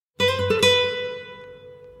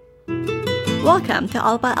Welcome to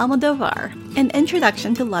All About Almodovar, an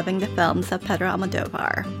introduction to loving the films of Pedro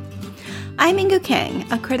Almodovar. I'm Ingu Kang,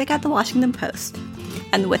 a critic at The Washington Post,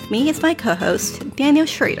 and with me is my co-host, Daniel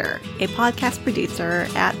Schrader, a podcast producer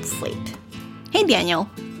at Slate. Hey, Daniel.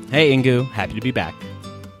 Hey, Ingu. Happy to be back.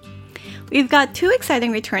 We've got two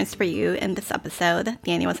exciting returns for you in this episode.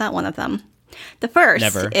 Daniel was not one of them. The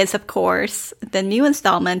first is, of course, the new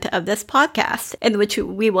installment of this podcast, in which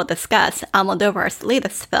we will discuss Almodovar's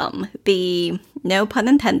latest film, the, no pun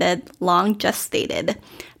intended, long gestated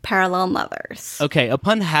Parallel Mothers. Okay, a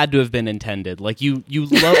pun had to have been intended. Like, you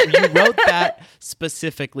wrote that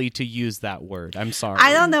specifically to use that word. I'm sorry.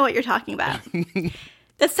 I don't know what you're talking about.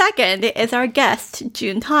 The second is our guest,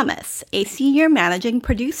 June Thomas, a senior managing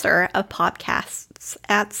producer of podcasts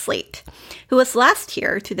at Slate, who was last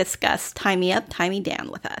here to discuss Tie Me Up, Tie Me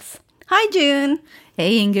Down with us. Hi, June.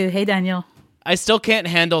 Hey, Ingu. Hey, Daniel. I still can't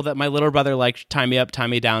handle that my little brother liked Tie Me Up, Tie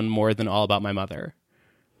Me Down more than All About My Mother.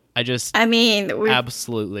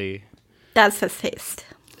 Absolutely. That's his taste.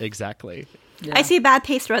 Exactly. Yeah. I see bad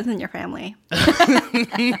taste runs in your family.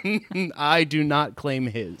 I do not claim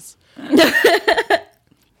his.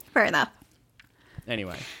 Fair enough.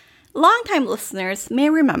 Anyway. Longtime listeners may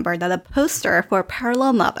remember that a poster for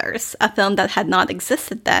Parallel Mothers, a film that had not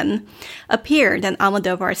existed then, appeared in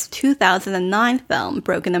Almodovar's 2009 film,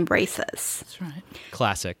 Broken Embraces. That's right.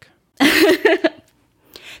 Classic. The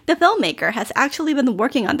filmmaker has actually been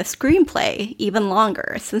working on the screenplay even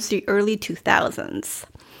longer, since the early 2000s.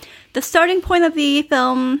 The starting point of the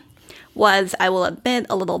film was, I will admit,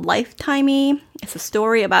 a little lifetimey. It's a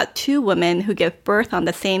story about two women who give birth on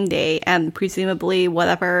the same day, and presumably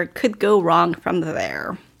whatever could go wrong from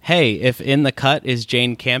there. Hey, if In the Cut is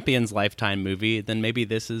Jane Campion's Lifetime movie, then maybe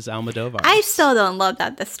this is Almodovar. I still don't love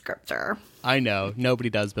that descriptor. I know. Nobody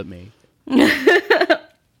does but me.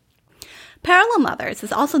 Parallel Mothers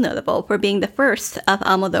is also notable for being the first of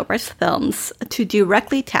Almodovar's films to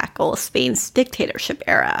directly tackle Spain's dictatorship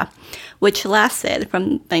era, which lasted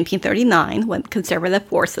from 1939, when conservative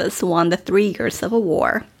forces won the 3 Years Civil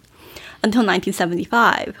War, until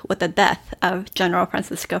 1975, with the death of General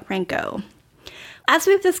Francisco Franco. As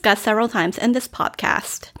we've discussed several times in this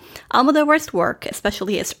podcast, Almodovar's work,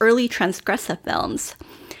 especially his early transgressive films,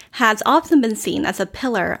 has often been seen as a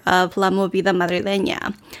pillar of La Movida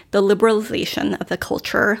Madrileña, the liberalization of the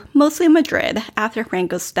culture, mostly in Madrid, after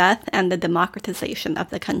Franco's death and the democratization of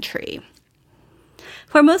the country.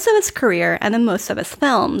 For most of his career and in most of his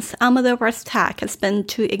films, Almodovar's tack has been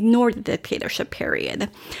to ignore the dictatorship period,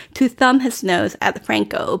 to thumb his nose at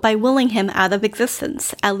Franco by willing him out of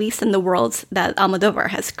existence, at least in the worlds that Almodovar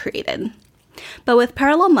has created. But with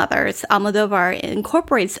Parallel Mothers, Almodovar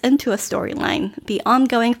incorporates into a storyline the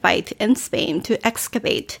ongoing fight in Spain to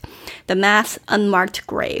excavate the mass unmarked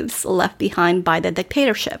graves left behind by the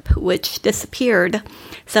dictatorship, which disappeared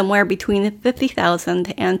somewhere between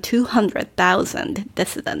 50,000 and 200,000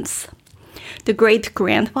 dissidents. The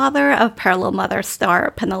great-grandfather of Parallel Mothers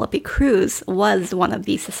star Penelope Cruz was one of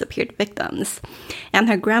these disappeared victims, and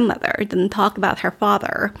her grandmother didn't talk about her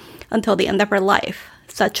father until the end of her life.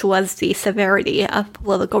 Such was the severity of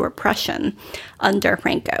political repression under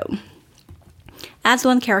Franco. As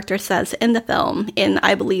one character says in the film, in,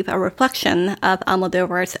 I believe, a reflection of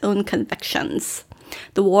Almodovar's own convictions,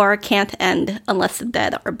 the war can't end unless the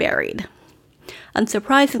dead are buried.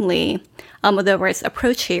 Unsurprisingly, Almodovar's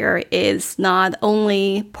approach here is not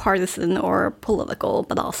only partisan or political,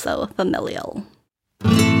 but also familial.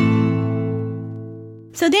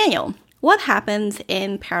 So Daniel, what happens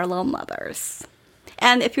in Parallel Mothers?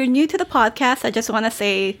 And if you're new to the podcast, I just want to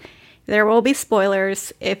say there will be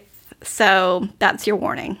spoilers. If so, that's your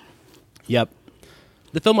warning. Yep.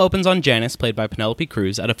 The film opens on Janice, played by Penelope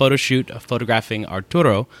Cruz, at a photo shoot photographing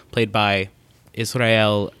Arturo, played by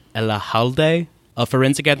Israel Elahalde, a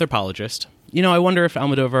forensic anthropologist. You know, I wonder if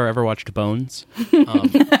Almodovar ever watched Bones. They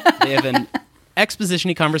have an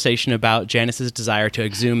exposition-y conversation about Janice's desire to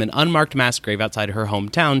exhume an unmarked mass grave outside her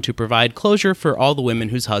hometown to provide closure for all the women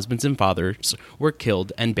whose husbands and fathers were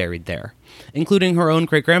killed and buried there, including her own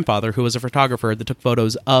great-grandfather, who was a photographer that took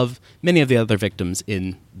photos of many of the other victims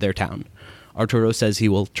in their town. Arturo says he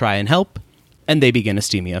will try and help, and they begin a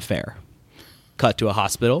steamy affair. Cut to a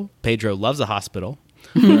hospital. Pedro loves a hospital.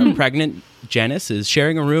 Where pregnant Janice is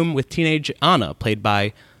sharing a room with teenage Anna, played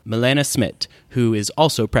by Milena Smith, who is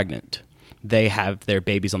also pregnant. They have their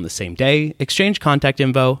babies on the same day, exchange contact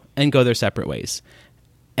info, and go their separate ways.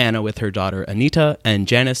 Anna with her daughter Anita, and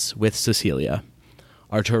Janice with Cecilia.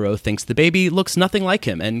 Arturo thinks the baby looks nothing like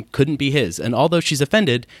him and couldn't be his, and although she's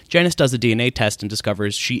offended, Janice does a DNA test and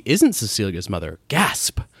discovers she isn't Cecilia's mother.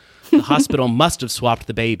 Gasp! The hospital must have swapped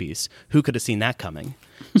the babies. Who could have seen that coming?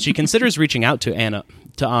 She considers reaching out to Anna,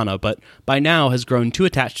 but by now has grown too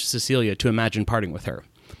attached to Cecilia to imagine parting with her.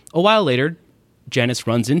 A while later, Janice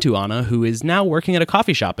runs into Anna, who is now working at a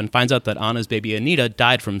coffee shop, and finds out that Anna's baby Anita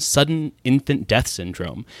died from sudden infant death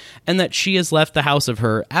syndrome, and that she has left the house of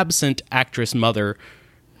her absent actress mother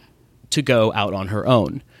to go out on her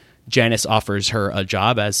own. Janice offers her a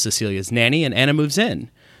job as Cecilia's nanny, and Anna moves in.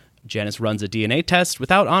 Janice runs a DNA test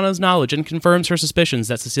without Anna's knowledge and confirms her suspicions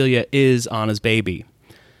that Cecilia is Anna's baby.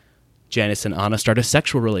 Janice and Anna start a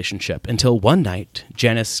sexual relationship until one night,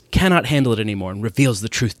 Janice cannot handle it anymore and reveals the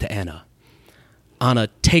truth to Anna. Anna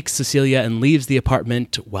takes Cecilia and leaves the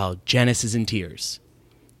apartment while Janice is in tears.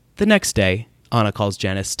 The next day, Anna calls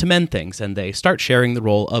Janice to mend things, and they start sharing the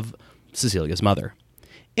role of Cecilia's mother.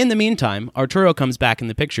 In the meantime, Arturo comes back in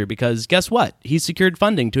the picture because, guess what? He's secured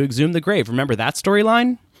funding to exhume the grave. Remember that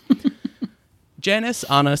storyline? Janice,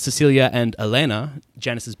 Anna, Cecilia, and Elena,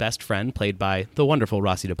 Janice's best friend, played by the wonderful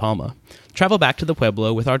Rossi de Palma, travel back to the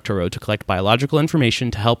Pueblo with Arturo to collect biological information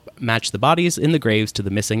to help match the bodies in the graves to the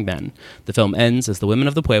missing men. The film ends as the women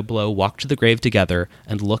of the Pueblo walk to the grave together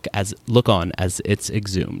and look on as it's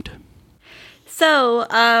exhumed. So,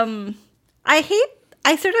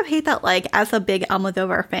 I sort of hate that, like, as a big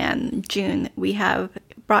Almodovar fan, June, we have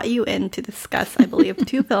brought you in to discuss, I believe,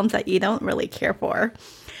 two films that you don't really care for.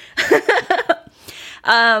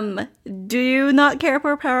 Do you not care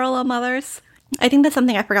for Parallel Mothers? I think that's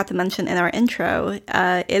something I forgot to mention in our intro,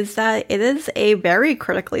 is that it is a very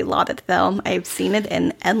critically lauded film. I've seen it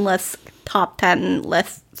in endless top 10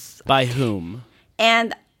 lists. By whom?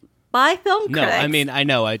 And by film critics. No, I mean, I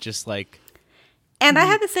know, I just, like... And I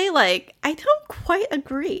have to say, like, I don't quite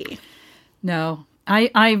agree. No,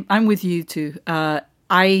 I'm with you too.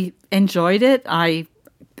 I enjoyed it.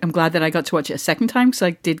 I'm glad that I got to watch it a second time because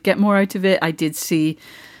I did get more out of it. I did see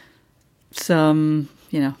some,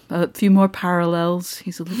 a few more parallels.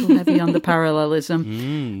 He's a little heavy on the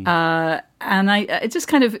parallelism. And I just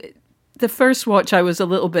kind of, the first watch, I was a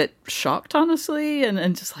little bit shocked, honestly,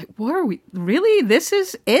 and just like, what are we, really? This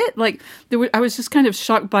is it? Like, I was just kind of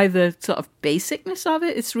shocked by the sort of basicness of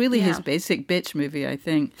it. It's really his basic bitch movie, I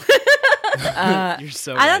think. You're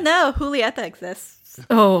so I don't know. Julieta exists.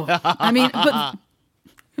 Oh, I mean,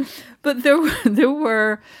 but there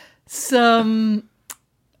were some...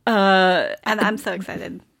 and I'm so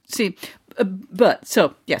excited.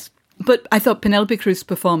 But I thought Penelope Cruz's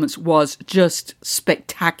performance was just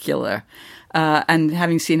spectacular. And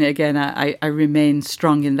having seen it again, I remain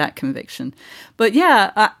strong in that conviction. But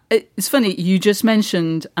yeah, it's funny. You just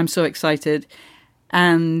mentioned I'm so excited.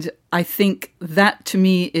 And I think that to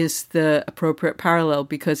me is the appropriate parallel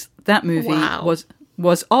because that movie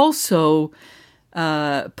was also...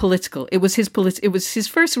 political. It was his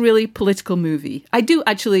first really political movie. I do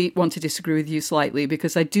actually want to disagree with you slightly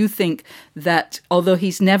because I do think that although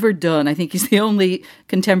he's never done, I think he's the only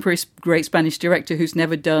contemporary great Spanish director who's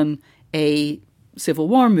never done a Civil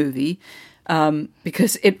War movie.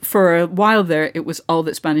 Because for a while there, it was all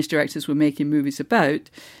that Spanish directors were making movies about.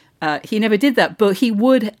 He never did that, but he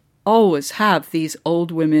would always have these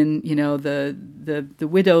old women, the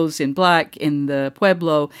widows in black in the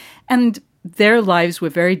Pueblo, and their lives were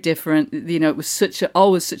very different. It was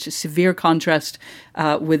always such a severe contrast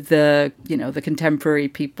with the contemporary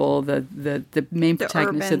people, the main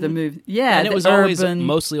protagonists of the movie. Yeah, and it was always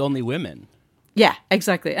mostly only women. Yeah,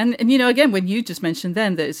 exactly. And again, when you just mentioned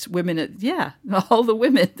then that it's women, all the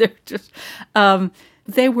women, they're just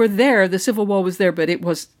they were there. The Civil War was there, but it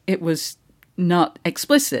was not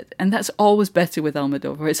explicit, and that's always better with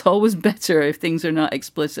Almodovar. It's always better if things are not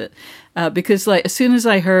explicit, because like as soon as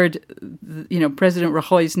I heard, President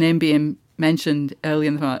Rajoy's name being mentioned early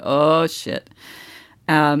in the film, oh shit,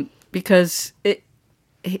 because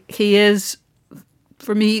he is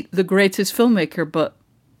for me the greatest filmmaker. But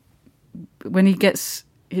when he gets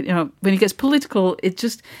political,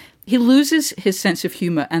 he loses his sense of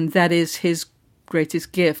humor, and that is his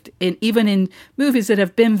greatest gift. Even in movies that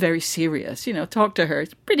have been very serious, Talk to Her,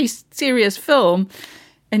 it's a pretty serious film,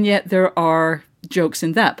 and yet there are jokes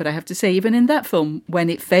in that. But I have to say, even in that film, when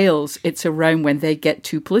it fails, it's around when they get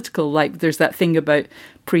too political. Like there's that thing about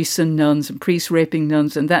priests and nuns and priests raping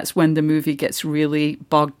nuns, and that's when the movie gets really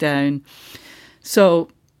bogged down. So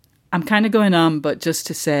I'm kind of going on, but just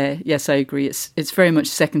to say, yes, I agree. It's very much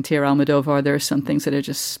second tier Almodovar. There are some things that are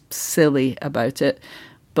just silly about it,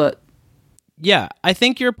 but yeah, I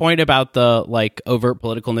think your point about the overt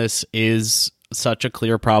politicalness is such a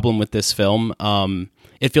clear problem with this film.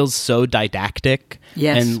 It feels so didactic.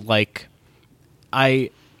 Yes. And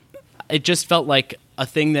it just felt like a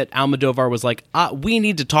thing that Almodovar was like, we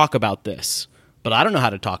need to talk about this. but I don't know how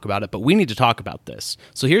to talk about it, but we need to talk about this.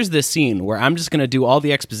 So here's this scene where I'm just going to do all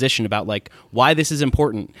the exposition about like why this is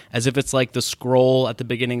important, as if it's like the scroll at the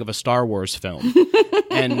beginning of a Star Wars film.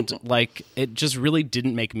 And like, it just really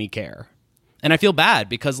didn't make me care. And I feel bad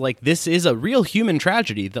because like this is a real human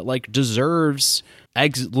tragedy that like deserves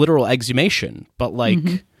literal exhumation, but like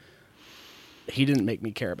he didn't make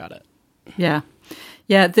me care about it. Yeah.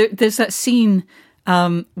 Yeah. There's that scene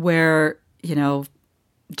where, you know,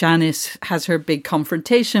 Janice has her big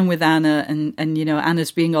confrontation with Anna and you know,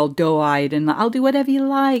 Anna's being all doe-eyed and I'll do whatever you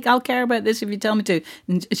like. I'll care about this if you tell me to.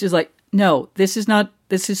 And she's like, no, this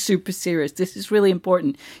is super serious. This is really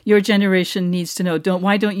important. Your generation needs to know.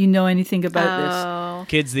 Why don't you know anything about this?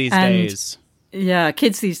 Kids these days. Yeah,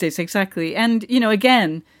 kids these days, exactly. And, you know,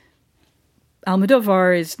 again,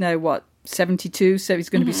 Almodovar is now, what, 72? So he's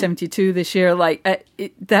going to be 72 this year. Like,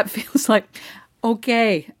 that feels like,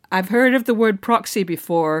 okay, I've heard of the word proxy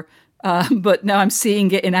before, but now I'm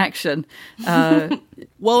seeing it in action.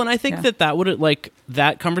 Well, and I think that would like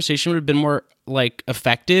that conversation would have been more like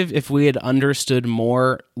effective if we had understood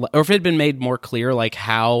more, or if it had been made more clear, like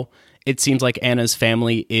how it seems like Anna's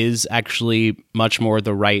family is actually much more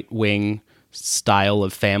the right wing style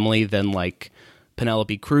of family than like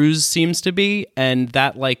Penelope Cruz seems to be, and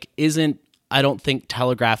that like isn't, I don't think,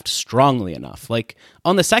 telegraphed strongly enough. Like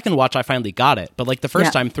on the second watch, I finally got it, but like the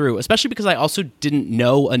first time through, especially because I also didn't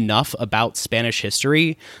know enough about Spanish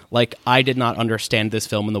history, like I did not understand this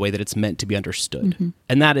film in the way that it's meant to be understood.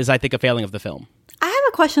 And that is, I think, a failing of the film. I have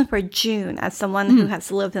a question for June, as someone who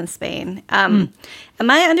has lived in Spain. Am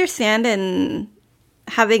I understanding,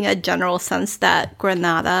 having a general sense that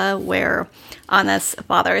Granada, where Anna's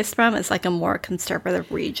father is from, is like a more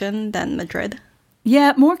conservative region than Madrid?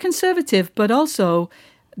 Yeah, more conservative, but also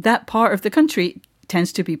that part of the country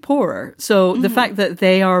tends to be poorer. So the fact that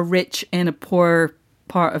they are rich in a poor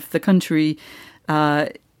part of the country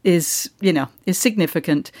is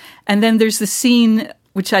significant. And then there's the scene,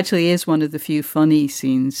 which actually is one of the few funny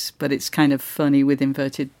scenes, but it's kind of funny with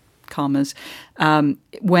inverted commas,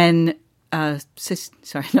 when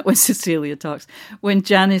not when Cecilia talks. When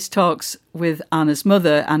Janice talks with Anna's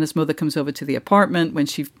mother comes over to the apartment when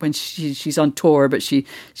she's on tour, but she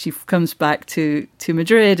comes back to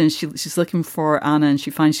Madrid and she's looking for Anna and she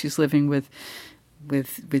finds she's living with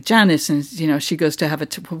Janice, and you know she goes to have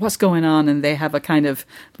what's going on, and they have a kind of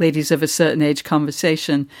ladies of a certain age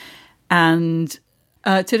conversation, and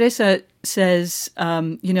Teresa says,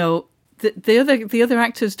 you know, the other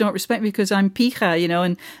actors don't respect me because I'm pija, you know,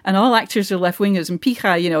 and all actors are left wingers, and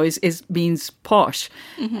pija, you know, means posh,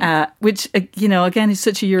 which you know, again, is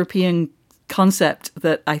such a European concept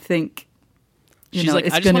that I think she's like,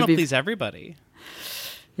 I just want to please everybody.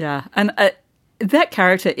 Yeah, and that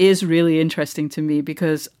character is really interesting to me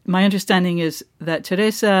because my understanding is that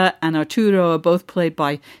Teresa and Arturo are both played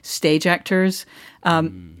by stage actors.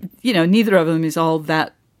 You know, neither of them is all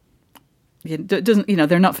that. Doesn't, you know,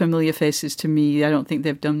 they're not familiar faces to me. I don't think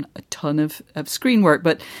they've done a ton of screen work,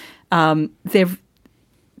 but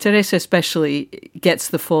Teresa especially gets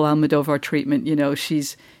the full Almodovar treatment. You know,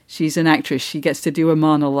 she's an actress. She gets to do a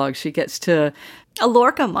monologue. She gets to a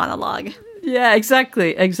Lorca monologue. Yeah,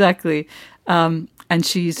 exactly. And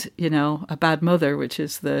she's, you know, a bad mother, which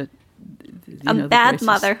is a bad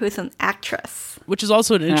mother who's an actress. Which is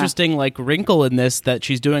also an interesting like wrinkle in this, that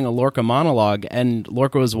she's doing a Lorca monologue, and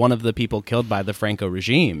Lorca was one of the people killed by the Franco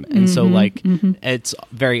regime, and so like it's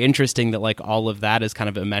very interesting that like all of that is kind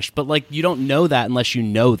of enmeshed, but like you don't know that unless you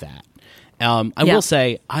know that. I will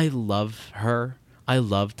say I love her. I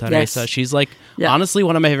love Teresa. Yes. She's like honestly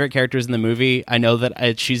one of my favorite characters in the movie. I know that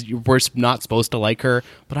we're not supposed to like her,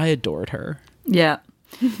 but I adored her. Yeah.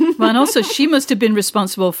 Well, and also she must have been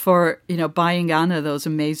responsible for, you know, buying Anna those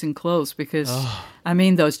amazing clothes because, I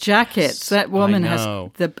mean, those jackets, that woman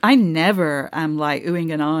I never am like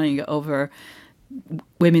oohing and ahhing over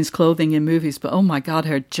women's clothing in movies, but oh my God,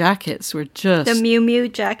 her jackets were just... The Miu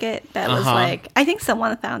Miu jacket that was like, I think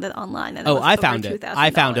someone found it online. And I found it.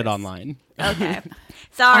 I found it online. Okay.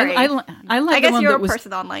 Sorry. I guess you're a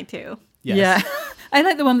person online too. Yes. Yeah. I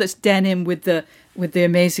like the one that's denim with the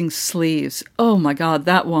amazing sleeves. Oh my God,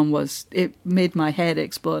 that one it made my head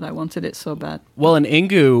explode. I wanted it so bad. Well, and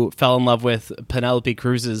Ingu fell in love with Penelope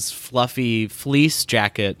Cruz's fluffy fleece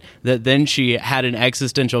jacket that then she had an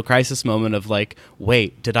existential crisis moment of like,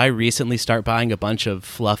 wait, did I recently start buying a bunch of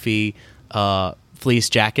fluffy fleece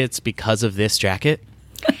jackets because of this jacket?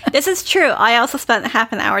 This is true. I also spent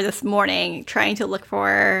half an hour this morning trying to look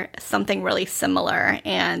for something really similar,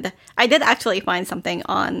 and I did actually find something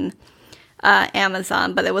on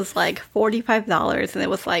Amazon, but it was like $45, and it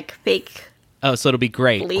was like fake Oh, so it'll be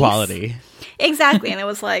great fleece. quality. Exactly, and it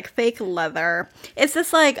was like fake leather. It's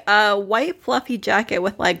this like a white fluffy jacket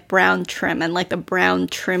with like brown trim, and like the brown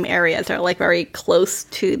trim areas are like very close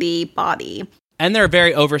to the body. And they're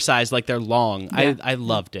very oversized, like they're long. Yeah. I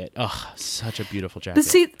loved it. Oh, such a beautiful jacket. But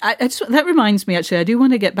see, that reminds me, actually, I do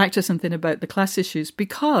want to get back to something about the class issues,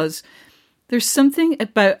 because there's something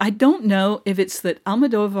about, I don't know if it's that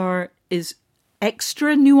Almodovar is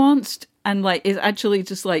extra nuanced and like is actually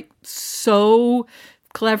just like so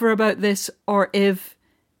clever about this, or if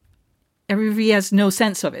he has no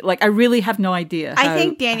sense of it. Like, I really have no idea. I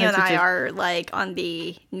think Daniel and I are like on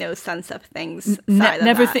the no sense of things side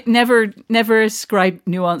of that. Never ascribe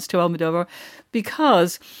nuance to Almodovar,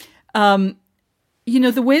 because, the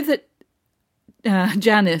way that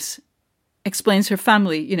Janice explains her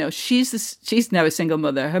family, she's now a single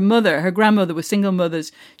mother. Her grandmother was single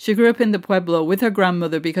mothers. She grew up in the Pueblo with her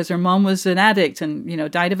grandmother because her mom was an addict and,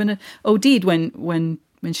 died of an OD'd when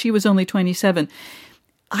she was only 27.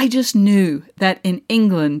 I just knew that in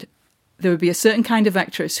England, there would be a certain kind of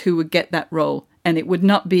actress who would get that role. And it would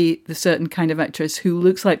not be the certain kind of actress who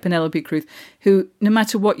looks like Penelope Cruz, who, no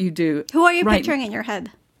matter what you do... Who are you picturing in your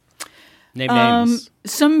head? Name names.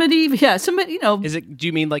 Somebody, Do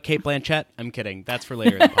you mean like Cate Blanchett? I'm kidding. That's for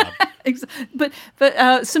later in the pod. But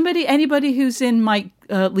anybody who's in Mike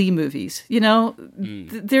Leigh movies,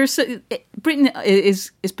 there's Britain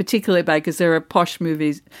is particularly bad because there are posh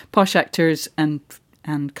actors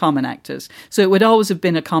and common actors. So it would always have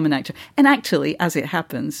been a common actor. And actually, as it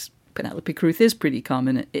happens, Penelope Cruz is pretty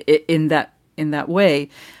common in that way,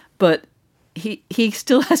 but he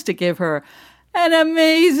still has to give her an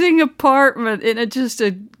amazing apartment in just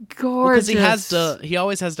a gorgeous... Because he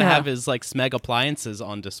always has to have his like Smeg appliances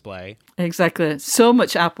on display. Exactly. So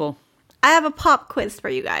much Apple. I have a pop quiz for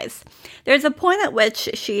you guys. There's a point at which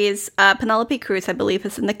she's, Penelope Cruz, I believe,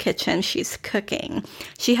 is in the kitchen. She's cooking.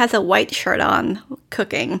 She has a white shirt on,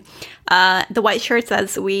 cooking. The white shirt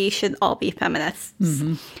says, "We should all be feminists."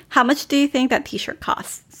 Mm-hmm. How much do you think that t-shirt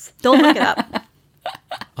costs? Don't look it up.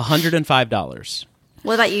 $105.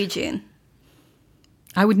 What about you, June?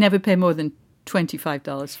 I would never pay more than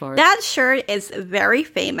 $25 for it. That shirt is very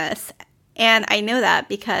famous, and I know that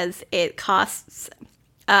because it costs,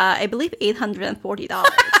 I believe, $840.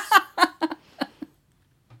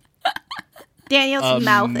 Daniel's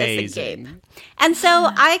mouth is agape. And so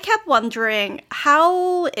I kept wondering,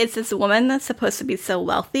 how is this woman supposed to be so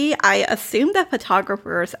wealthy? I assume that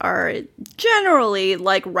photographers are generally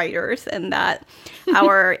like writers, and that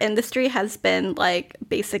our industry has been like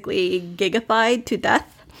basically gigified to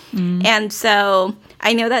death. Mm. And so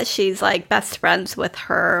I know that she's like best friends with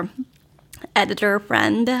her editor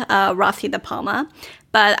friend, Rossi De Palma,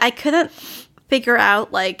 but I couldn't figure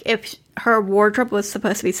out like if her wardrobe was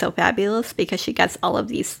supposed to be so fabulous because she gets all of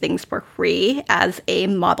these things for free as a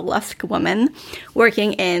model-esque woman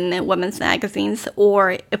working in women's magazines,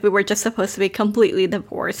 or if we were just supposed to be completely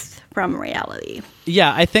divorced from reality.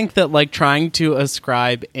 Yeah, I think that like trying to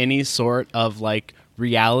ascribe any sort of like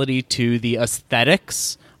reality to the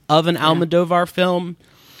aesthetics of an Almodovar film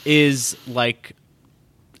is like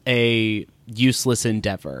a useless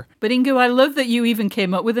endeavor. But Ingo, I love that you even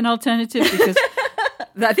came up with an alternative, because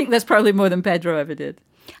I think that's probably more than Pedro ever did.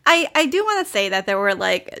 I do want to say that there were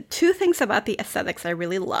like two things about the aesthetics I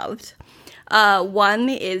really loved. One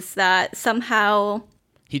is that somehow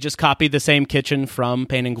he just copied the same kitchen from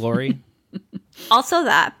Pain and Glory. Also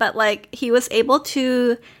that, but like he was able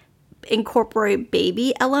to incorporate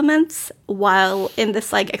baby elements while in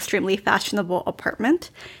this like extremely fashionable apartment.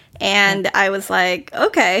 And I was like,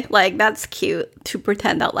 okay, like that's cute to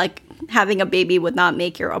pretend that like having a baby would not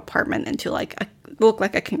make your apartment into like look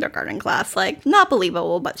like a kindergarten class. Like, not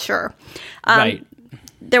believable, but sure. Right.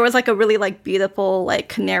 There was like a really like beautiful like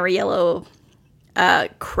canary yellow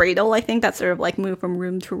cradle, I think, that sort of like moved from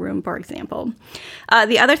room to room, for example.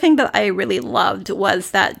 The other thing that I really loved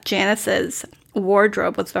was that Janice's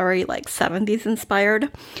wardrobe was very like 70s inspired,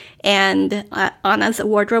 and Anna's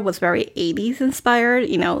wardrobe was very 80s inspired.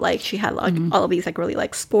 You know, like she had like all of these like really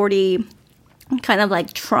like sporty kind of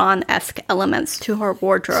like Tron-esque elements to her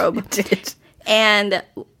wardrobe. And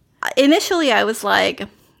initially I was like,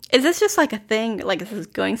 is this just like a thing? Like, this is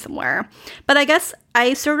going somewhere. But I guess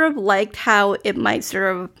I sort of liked how it might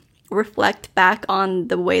sort of reflect back on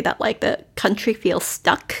the way that like the country feels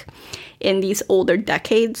stuck in these older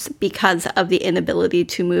decades because of the inability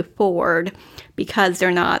to move forward, because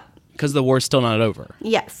they're not... Because the war's still not over.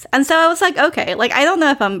 Yes. And so I was like, okay, like, I don't know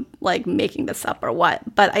if I'm like making this up or what,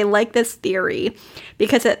 but I like this theory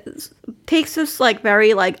because it takes this like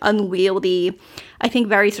very like unwieldy, I think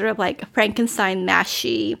very sort of like Frankenstein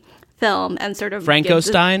mashy film and sort of...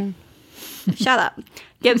 Frankenstein? shut up,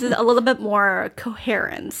 gives it a little bit more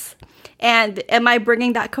coherence. And am I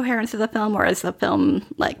bringing that coherence to the film, or is the film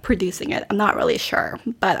like producing it? I'm not really sure,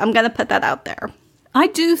 but I'm going to put that out there. I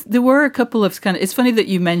do. There were a couple of it's funny that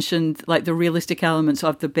you mentioned like the realistic elements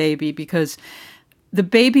of the baby, because the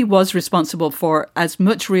baby was responsible for as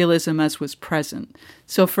much realism as was present.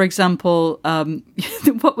 So, for example,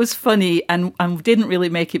 what was funny and didn't really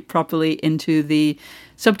make it properly into the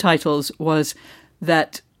subtitles was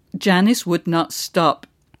that Janice would not stop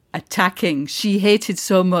attacking. She hated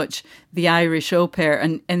so much the Irish au pair,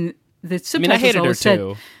 and the subtitles I hated always her said,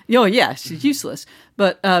 too. "Oh yeah, she's useless."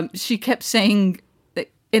 But she kept saying,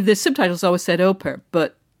 the subtitles always said au pair,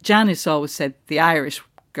 but Janice always said the Irish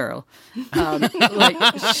girl.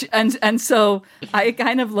 And so I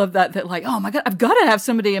kind of love that like, oh my God, I've got to have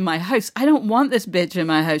somebody in my house. I don't want this bitch in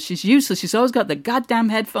my house. She's useless. She's always got the goddamn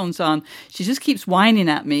headphones on. She just keeps whining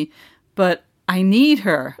at me, but I need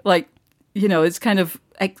her. Like, you know, it's kind of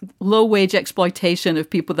low-wage exploitation of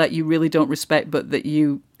people that you really don't respect, but that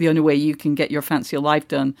the only way you can get your fancy life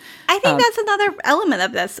done. I think that's another element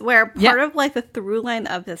of this, where part of like the through line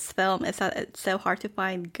of this film is that it's so hard to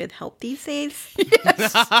find good help these days.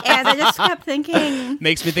 Yes. And I just kept thinking...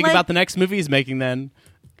 Makes me think about the next movie he's making then.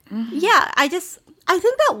 Yeah, I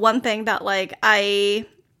think that one thing that like I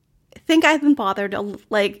think I've been bothered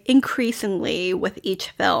like increasingly with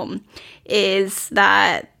each film is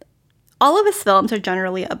that all of his films are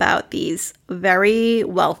generally about these very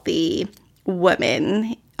wealthy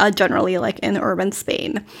women, generally like in urban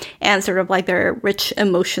Spain, and sort of like their rich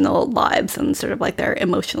emotional lives and sort of like their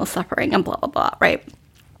emotional suffering and blah, blah, blah, right?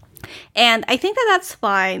 And I think that that's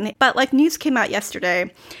fine. But like news came out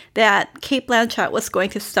yesterday that Cate Blanchett was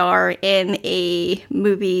going to star in a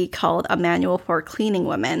movie called A Manual for Cleaning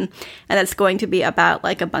Women. And it's going to be about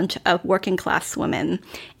like a bunch of working class women.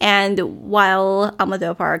 And while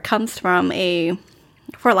Almodovar comes from a,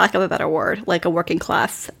 for lack of a better word, like a working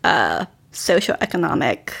class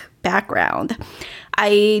socioeconomic background,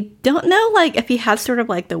 I don't know like if he has sort of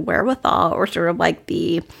like the wherewithal or sort of like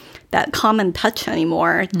that common touch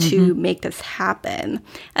anymore to make this happen.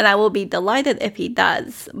 And I will be delighted if he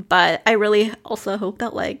does. But I really also hope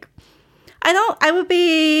that like, I would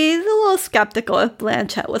be a little skeptical if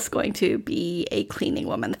Blanchett was going to be a cleaning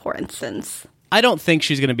woman, for instance. I don't think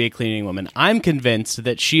she's going to be a cleaning woman. I'm convinced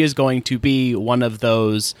that she is going to be one of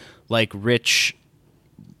those like rich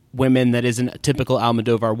women that isn't a typical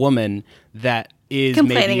Almodovar woman that is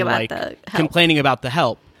complaining maybe about like the help. complaining about the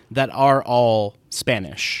help that are all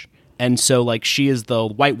Spanish. And so like she is the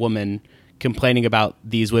white woman complaining about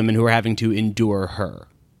these women who are having to endure her.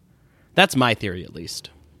 That's my theory, at least.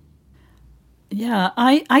 Yeah,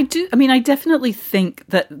 I do. I mean, I definitely think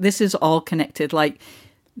that this is all connected. Like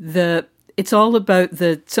it's all about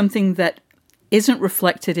something that isn't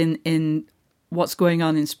reflected in what's going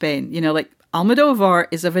on in Spain. You know, like Almodovar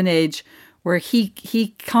is of an age where he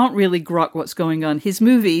can't really grok what's going on. His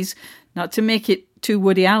movies, not to make it too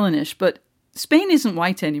Woody Allenish, but Spain isn't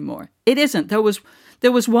white anymore. It isn't. There was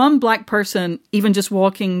one black person even just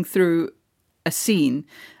walking through a scene.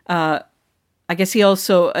 I guess he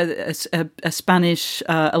also a Spanish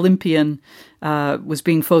Olympian was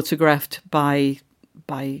being photographed by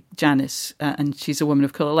Janice, and she's a woman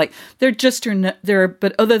of color. Like they're just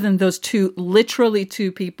but other than those two, literally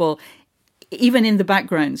two people, even in the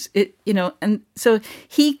backgrounds, and so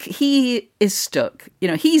he is stuck. You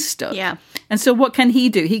know, he's stuck. Yeah. And so what can he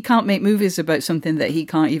do? He can't make movies about something that he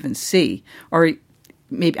can't even see, or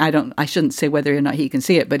maybe I shouldn't say whether or not he can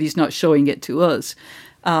see it, but he's not showing it to us.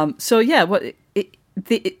 So yeah,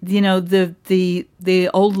 the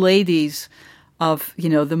old ladies of,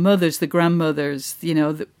 the mothers, the grandmothers,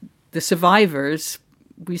 the survivors,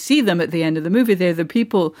 we see them at the end of the movie. They're the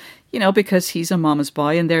people, because he's a mama's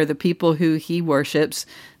boy, and they're the people who he worships.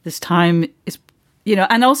 This time is,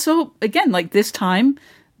 and also, again, like this time,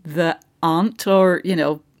 the aunt or,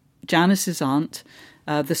 Janice's aunt,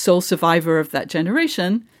 the sole survivor of that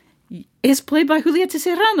generation, is played by Julieta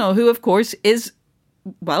Serrano, who, of course,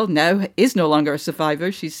 now is no longer a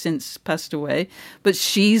survivor. She's since passed away, but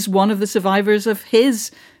she's one of the survivors of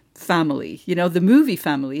his family, the movie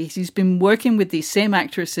family. He's been working with these same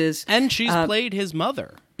actresses. And she's played his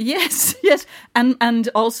mother. Yes. And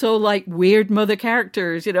also like weird mother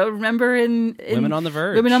characters, remember in Women on the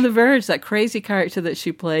Verge. Women on the Verge, that crazy character that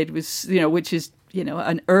she played was, which is,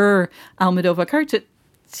 an Almodovar character.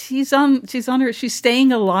 She's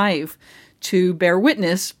staying alive to bear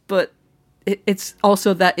witness, but it's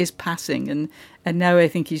also that is passing. And now I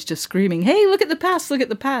think he's just screaming, hey, look at the past.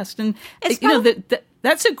 And,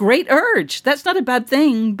 that's a great urge. That's not a bad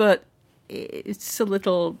thing, but it's a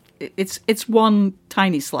little, it's one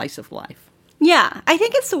tiny slice of life. Yeah, I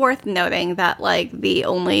think it's worth noting that like the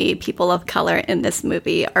only people of color in this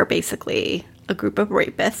movie are basically a group of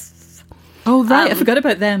rapists. Oh, right. I forgot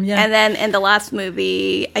about them, yeah. And then in the last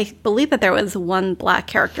movie, I believe that there was one black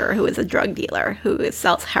character who is a drug dealer who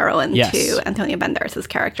sells heroin to Antonio Banderas'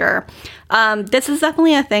 character. This is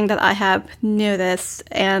definitely a thing that I have noticed,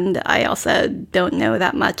 and I also don't know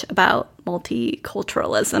that much about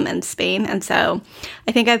multiculturalism in Spain, and so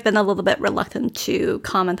I think I've been a little bit reluctant to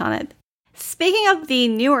comment on it. Speaking of the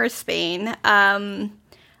newer Spain,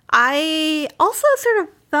 I also sort of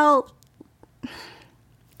felt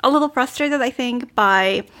a little frustrated, I think,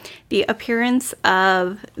 by the appearance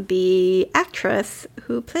of the actress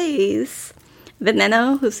who plays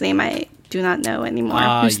Veneno, whose name I do not know anymore.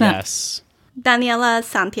 Who's that? Yes. Daniela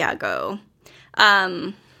Santiago.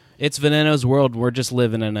 It's Veneno's world. We're just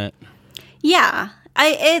living in it. Yeah.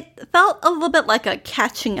 It felt a little bit like a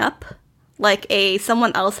catching up. Like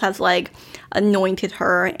someone else has like anointed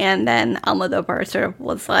her, and then Almodovar sort of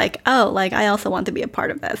was like, oh, like I also want to be a part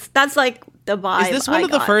of this. That's like the vibe. Is this one of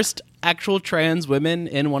the first actual trans women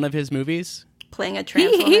in one of his movies? Playing a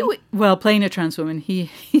trans woman? Playing a trans woman. He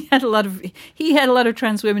had a lot of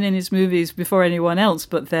trans women in his movies before anyone else,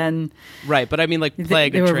 but then right. But I mean, like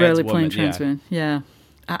playing they a were trans rarely woman. playing trans women. Yeah,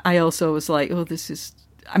 I also was like, oh, this is.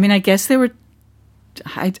 I mean, I guess they were.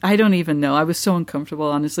 I don't even know. I was so uncomfortable,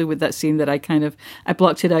 honestly, with that scene that I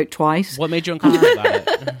blocked it out twice. What made you uncomfortable about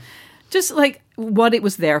it? Just like what it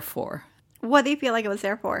was there for. What do you feel like it was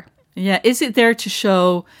there for? Yeah, is it there to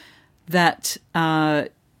show that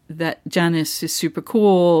that Janice is super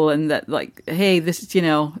cool and that like, hey, this is,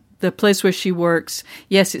 the place where she works.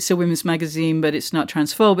 Yes, it's a women's magazine, but it's not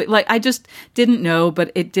transphobic. Like, I just didn't know, but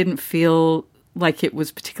it didn't feel like it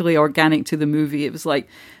was particularly organic to the movie. It was like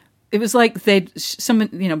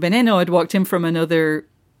Veneno had walked in from another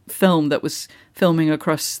film that was filming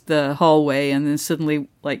across the hallway, and then suddenly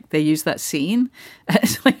like they used that scene.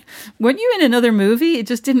 It's like, weren't you in another movie? It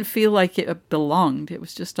just didn't feel like it belonged. It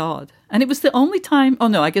was just odd. And it was the only time,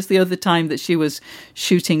 I guess the other time that she was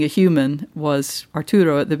shooting a human was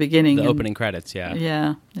Arturo at the beginning. The opening credits, yeah.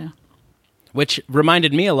 Yeah. Which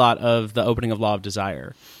reminded me a lot of the opening of Law of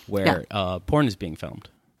Desire, where porn is being filmed.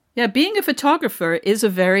 Yeah, being a photographer is a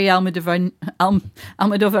very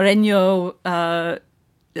Almodovareño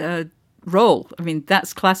role. I mean,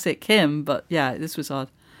 that's classic him, but yeah, this was odd.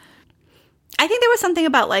 I think there was something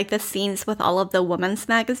about like the scenes with all of the women's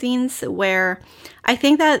magazines where I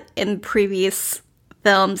think that in previous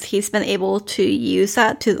films he's been able to use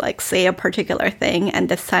that to like say a particular thing, and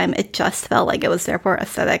this time it just felt like it was there for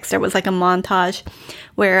aesthetics. There was like a montage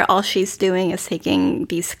where all she's doing is taking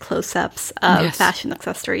these close-ups of fashion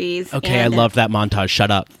accessories. Okay, I love that montage. Shut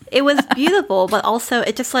up. It was beautiful, but also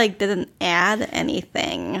it just like didn't add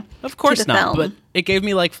anything. Of course to the not, film. but it gave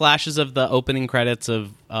me like flashes of the opening credits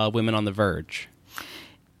of Women on the Verge.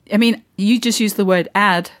 I mean, you just used the word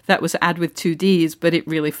ad. That was ad with 2 Ds, but it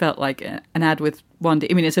really felt like an ad with 1 D.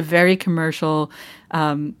 I mean, it's a very commercial,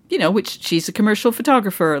 which she's a commercial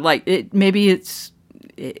photographer. Like, it's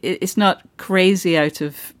not crazy out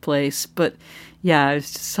of place, but yeah,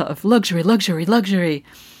 it's just sort of luxury,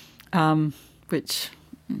 which...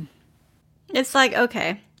 It's like,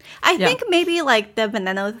 okay. I think maybe like the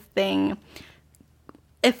Veneno thing,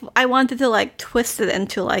 if I wanted to like twist it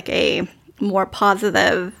into like a more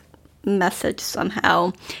positive message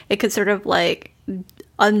somehow, it could sort of like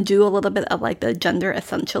undo a little bit of like the gender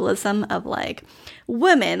essentialism of like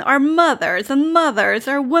women are mothers and mothers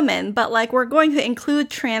are women, but like we're going to include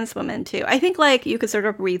trans women too. I think like you could sort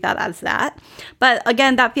of read that as that, but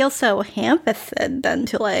again, that feels so ham-fisted then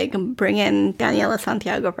to like bring in Daniela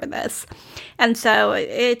Santiago for this, and so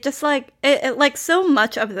it just like it like so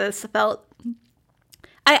much of this felt.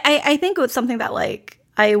 I think it was something that like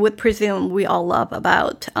I would presume we all love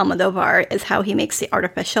about Almodovar is how he makes the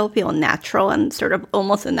artificial feel natural and sort of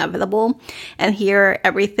almost inevitable. And here,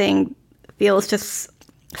 everything feels just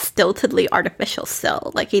stiltedly artificial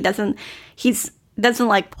still. Like he doesn't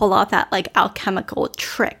like pull off that like alchemical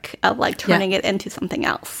trick of like turning it into something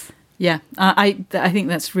else. Yeah, I think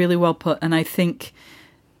that's really well put. And I think,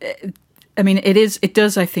 I mean, it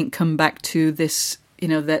does, I think, come back to this,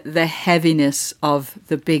 the heaviness of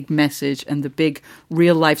the big message and the big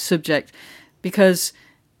real life subject, because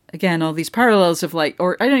again, all these parallels of like,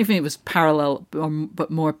 or I don't even think it was parallel, but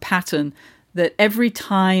more pattern, that every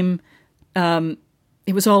time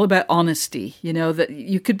it was all about honesty, that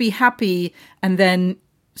you could be happy and then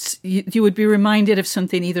you would be reminded of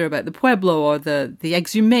something either about the Pueblo or the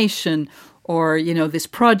exhumation or, this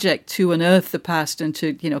project to unearth the past and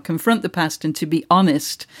to, confront the past and to be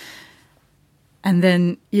honest. And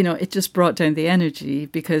then, it just brought down the energy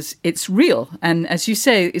because it's real. And as you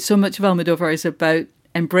say, so much of Almodovar is about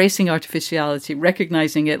embracing artificiality,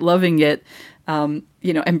 recognizing it, loving it,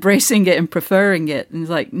 embracing it and preferring it. And it's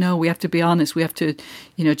like, no, we have to be honest. We have to,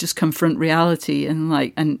 just confront reality and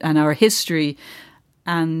and our history.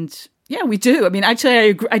 And yeah, we do. I mean, actually, I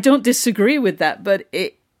agree. I don't disagree with that, but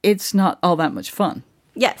it's not all that much fun.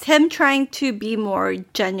 Yes, him trying to be more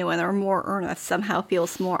genuine or more earnest somehow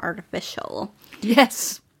feels more artificial.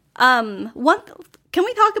 Yes. Can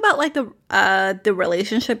we talk about the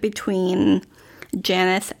relationship between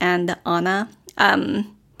Janice and Anna?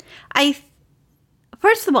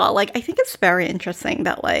 First of all, I think it's very interesting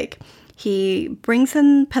that he brings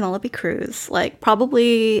in Penelope Cruz,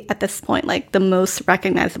 probably at this point the most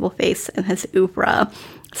recognizable face in his oeuvre,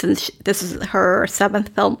 since this is her 7th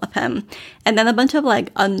film of him, and then a bunch of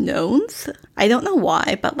unknowns. I don't know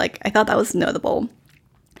why, but I thought that was notable.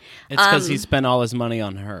 It's because he spent all his money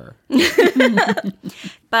on her.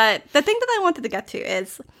 But the thing that I wanted to get to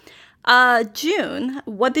is, June,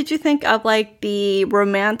 what did you think of the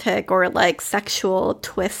romantic or sexual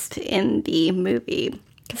twist in the movie?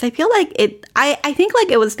 Because I feel I think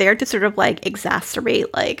it was there to sort of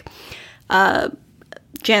exacerbate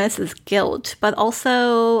Janice's guilt, but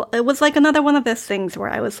also it was another one of those things where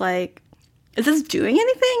I was like, is this doing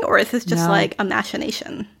anything, or is this just a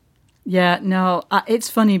machination? Yeah, no, it's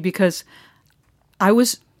funny because I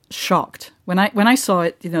was shocked when I saw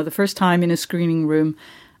it. The first time in a screening room,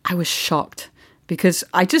 I was shocked because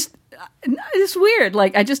it's weird.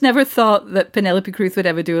 I just never thought that Penelope Cruz would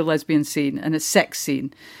ever do a lesbian scene and a sex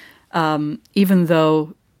scene, even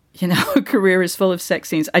though her career is full of sex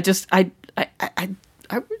scenes. I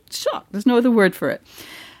was shocked. There's no other word for it.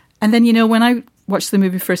 And then when I watched the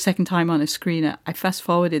movie for a second time on a screen, I fast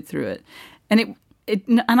forwarded through it, and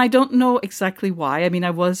and I don't know exactly why. I mean,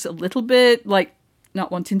 I was a little bit not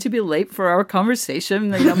wanting to be late for our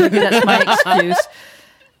conversation. Maybe that's my excuse.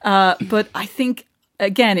 But I think,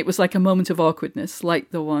 again, it was a moment of awkwardness,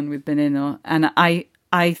 like the one with Benigno. And I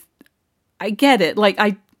get it.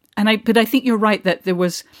 But I think you're right that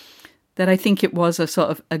I think it was a sort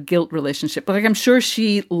of a guilt relationship. But I'm sure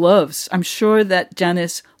I'm sure that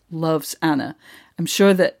Janice loves Anna. I'm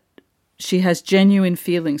sure that she has genuine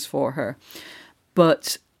feelings for her.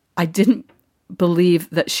 But I didn't believe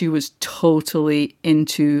that she was totally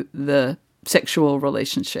into the sexual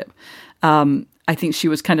relationship. I think she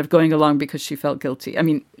was kind of going along because she felt guilty. I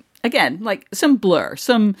mean, again, some blur,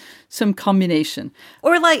 some combination.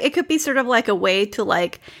 Or it could be sort of a way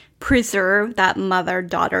to preserve that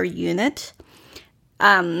mother-daughter unit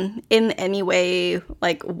in any way,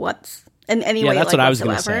 what's in any way. That's what I was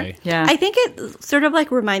going to say. Yeah. I think it sort of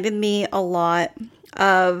reminded me a lot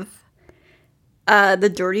of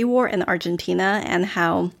the Dirty War in Argentina, and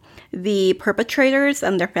how the perpetrators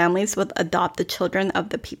and their families would adopt the children of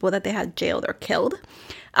the people that they had jailed or killed.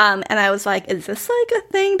 And I was like, is this a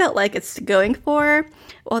thing that it's going for?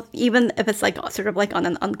 Well, even if it's sort of on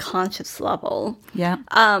an unconscious level. Yeah.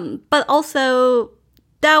 But also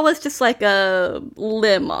that was just a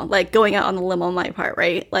limb, going out on a limb on my part,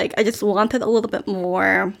 right? I just wanted a little bit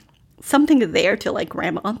more something there to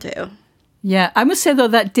grab onto. Yeah, I must say though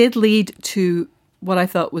that did lead to what I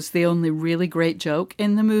thought was the only really great joke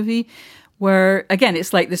in the movie, where again it's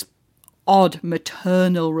this odd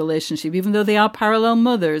maternal relationship, even though they are parallel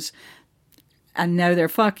mothers, and now they're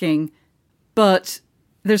fucking. But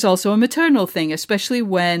there's also a maternal thing, especially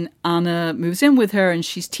when Anna moves in with her and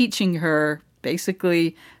she's teaching her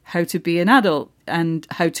basically how to be an adult and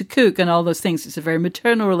how to cook and all those things. It's a very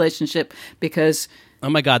maternal relationship because... Oh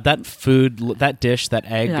my God, that dish, that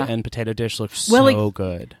egg and potato dish looks so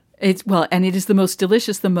good. And it is the most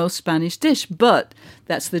delicious, the most Spanish dish. But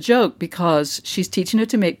that's the joke, because she's teaching her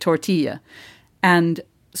to make tortilla. And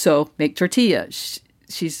so make tortilla.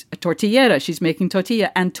 She's a tortillera. She's making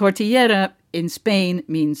tortilla. And tortillera in Spain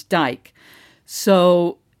means dyke.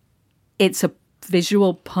 So it's a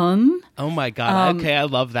visual pun. Oh my God. Okay, I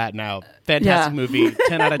love that now. Fantastic movie.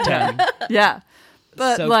 10 out of 10. Yeah.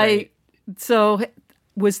 But so great. So...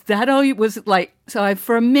 Was that all you, was it so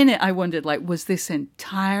for a minute I wondered, was this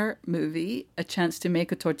entire movie a chance to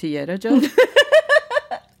make a tortillera joke?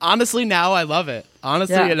 Honestly, now I love it.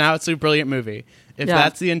 Honestly, now it's a brilliant movie. If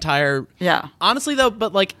that's the entire... Yeah. Honestly, though,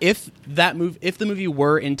 but if the movie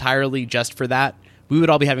were entirely just for that, we would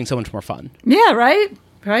all be having so much more fun. Yeah, right?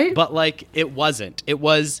 Right? But, it wasn't. It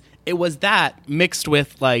was that mixed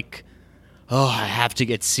with, oh, I have to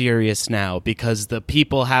get serious now because the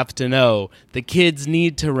people have to know. The kids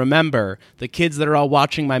need to remember. The kids that are all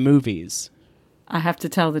watching my movies. I have to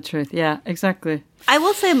tell the truth. Yeah, exactly. I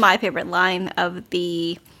will say my favorite line of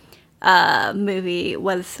the movie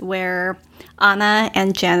was where Anna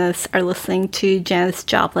and Janis are listening to Janis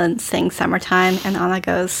Joplin sing Summertime, and Anna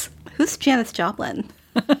goes, "Who's Janis Joplin?"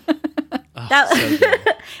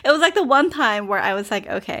 It was like the one time where I was like,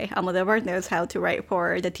 okay, Almodovar knows how to write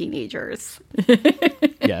for the teenagers.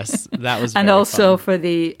 Yes, that was and very also fun. for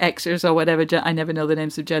the Xers or whatever. I never know the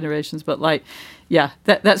names of generations, but like, yeah,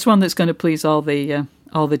 that's one that's going to please all the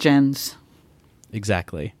gens.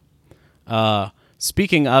 Exactly.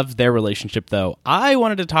 Speaking of their relationship, though, I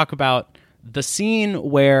wanted to talk about the scene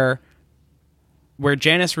where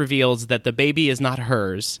Janis reveals that the baby is not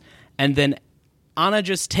hers, and then Anna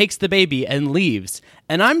just takes the baby and leaves.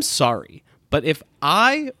 And I'm sorry, but if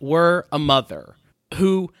I were a mother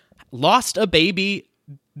who lost a baby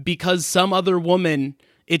because some other woman,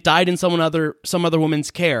 it died in some other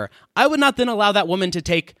woman's care, I would not then allow that woman to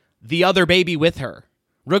take the other baby with her,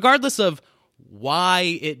 regardless of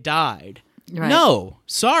why it died. Right. No,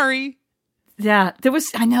 sorry. Yeah,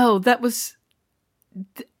 I know, that was...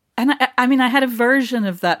 And I mean, I had a version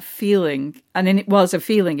of that feeling, and then it was a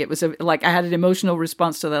feeling. It was like I had an emotional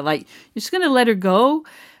response to that. Like, you're just going to let her go,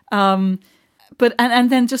 but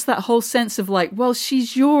then just that whole sense of like, well,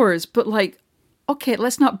 she's yours, but like, okay,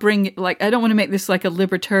 let's not bring it. Like, I don't want to make this like a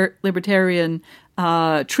libertarian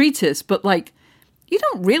treatise, but like, you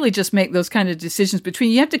don't really just make those kind of decisions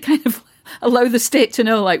between. You have to kind of allow the state to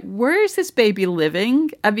know, like, where is this baby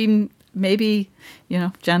living? I mean, maybe,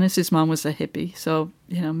 Janis's mom was a hippie, so,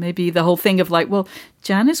 maybe the whole thing of like, well,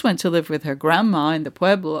 Janis went to live with her grandma in the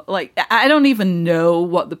Pueblo. Like, I don't even know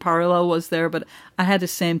what the parallel was there, but I had the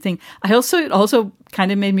same thing. It also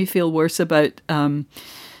kind of made me feel worse about Janis.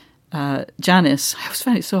 I always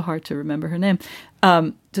find it so hard to remember her name.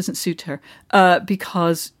 Doesn't suit her,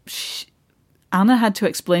 because Anna had to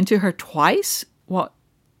explain to her twice what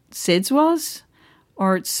SIDS was,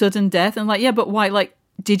 or sudden death, and like, yeah, but why? Like,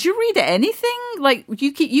 did you read anything? Like,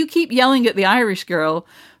 you keep yelling at the Irish girl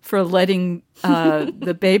for letting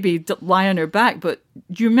the baby lie on her back, but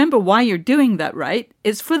do you remember why you're doing that, right?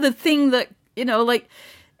 It's for the thing that, like,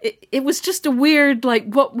 it was just a weird,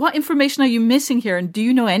 like, what information are you missing here? And do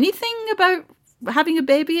you know anything about having a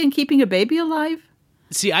baby and keeping a baby alive?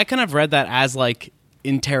 See, I kind of read that as, like,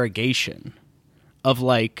 interrogation of,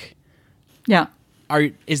 like... Yeah.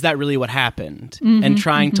 Is that really what happened? And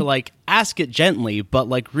trying to like ask it gently, but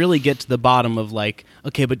like really get to the bottom of like,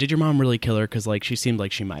 okay, but did your mom really kill her? Because like she seemed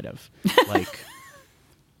like she might have. Like,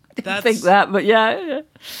 I think that, but yeah.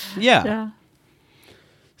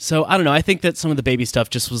 So I don't know. I think that some of the baby stuff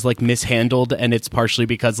just was like mishandled, and it's partially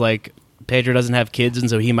because like Pedro doesn't have kids, and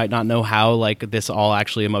so he might not know how like this all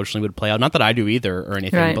actually emotionally would play out. Not that I do either or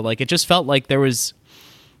anything, right. But like it just felt like there was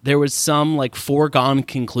some like foregone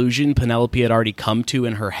conclusion Penelope had already come to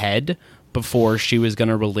in her head before she was going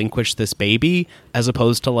to relinquish this baby, as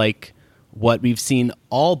opposed to like what we've seen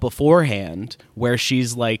all beforehand, where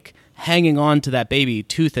she's like hanging on to that baby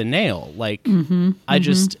tooth and nail. Like,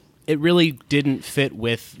 it really didn't fit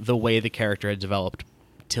with the way the character had developed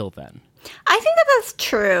till then. I think that's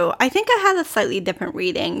true. I think I had a slightly different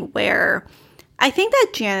reading where I think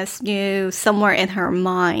that Janis knew somewhere in her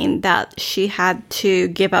mind that she had to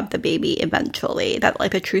give up the baby eventually, that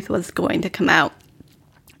like the truth was going to come out.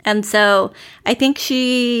 And so I think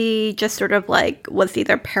she just sort of like was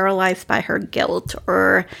either paralyzed by her guilt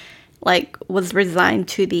or like was resigned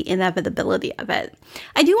to the inevitability of it.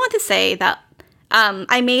 I do want to say that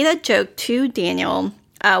I made a joke to Daniel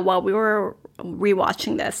while we were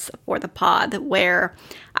rewatching this for the pod, where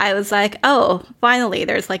I was like, oh, finally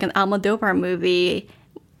there's like an Almodovar movie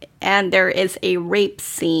and there is a rape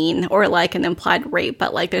scene, or like an implied rape,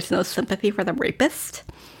 but like there's no sympathy for the rapist.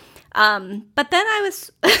 But then I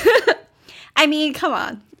was I mean, come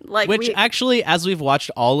on. Like, actually, as we've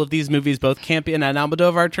watched all of these movies, both Campion and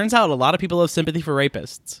Almodovar, it turns out a lot of people have sympathy for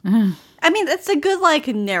rapists. I mean, it's a good like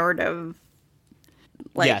narrative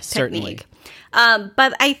yes, technique. Certainly.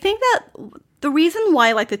 But I think that the reason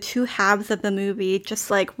why like the two halves of the movie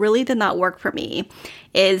just like really did not work for me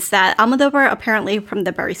is that Almodovar apparently from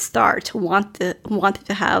the very start wanted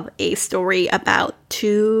to have a story about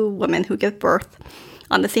two women who give birth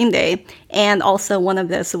on the same day, and also one of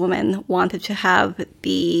those women wanted to have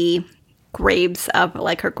the graves of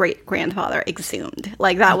like her great grandfather exhumed.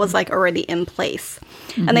 Like that was like already in place.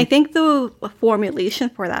 And I think the formulation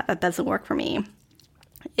for that doesn't work for me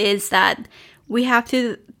is that we have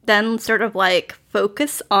to then sort of like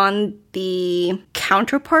focus on the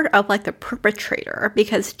counterpart of like the perpetrator,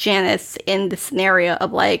 because Janis in the scenario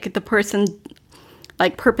of like the person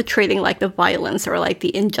like perpetrating like the violence or like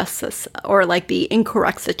the injustice or like the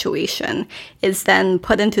incorrect situation is then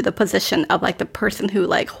put into the position of like the person who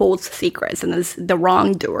like holds secrets and is the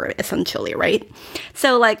wrongdoer, essentially, right?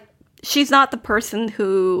 So like she's not the person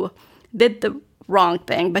who did the wrong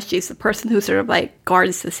thing, but she's the person who sort of like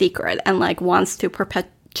guards the secret and like wants to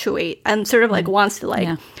perpetuate and sort of like wants to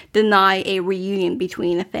like deny a reunion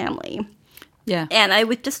between a family. Yeah. And I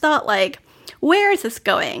would just thought like, where is this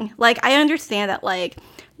going? Like, I understand that, like,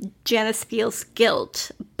 Janice feels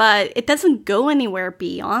guilt, but it doesn't go anywhere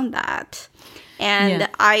beyond that. And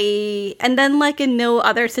and then, like, in no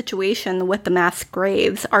other situation with the mass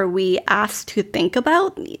graves are we asked to think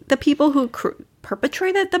about the people who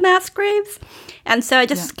perpetrated the mass graves. And so I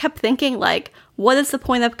just kept thinking, like, what is the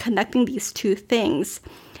point of connecting these two things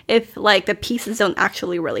if, like, the pieces don't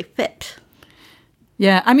actually really fit?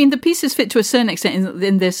 Yeah, I mean, the pieces fit to a certain extent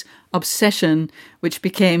in this obsession, which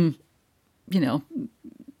became, you know,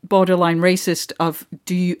 borderline racist of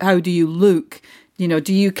how do you look? You know,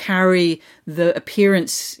 do you carry the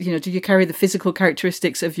appearance, you know, do you carry the physical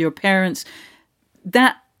characteristics of your parents?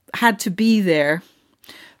 That had to be there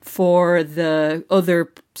for the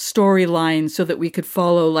other storyline so that we could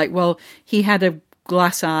follow, like, well, he had a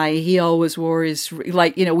glass eye, he always wore his,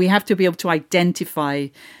 like, you know, we have to be able to identify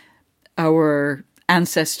our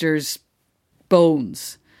ancestors'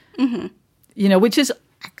 bones, you know, which is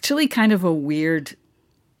actually kind of a weird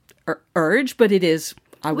urge, but it is.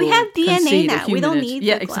 We have DNA now. We don't need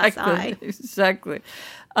the glass eye. Exactly.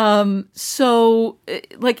 So,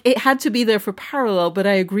 like, it had to be there for parallel, but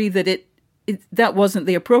I agree that that wasn't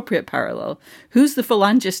the appropriate parallel. Who's the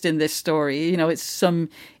phalangist in this story? You know, it's some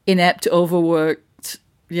inept, overworked,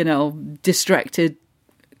 you know, distracted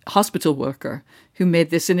hospital worker who made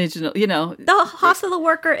this original, you know. The hospital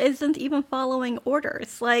worker isn't even following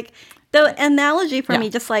orders. Like, the analogy for me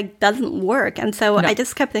just, like, doesn't work. And so I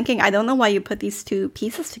just kept thinking, I don't know why you put these two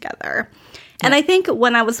pieces together. And I think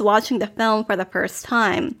when I was watching the film for the first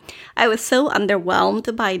time, I was so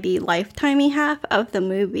underwhelmed by the lifetimey half of the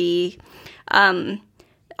movie, of,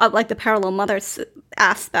 like, the parallel mothers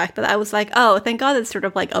aspect, that I was like, oh, thank God it's sort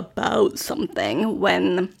of, like, about something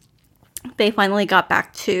when they finally got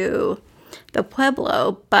back to the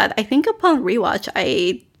Pueblo. But I think upon rewatch,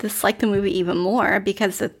 I disliked the movie even more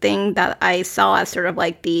because the thing that I saw as sort of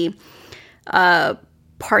like the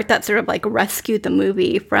part that sort of like rescued the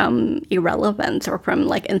movie from irrelevance or from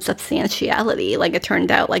like insubstantiality, like it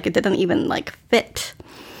turned out like it didn't even like fit.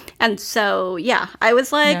 And so, yeah, I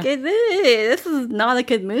was like, this is not a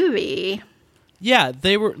good movie. Yeah,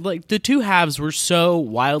 they were like the two halves were so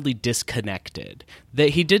wildly disconnected that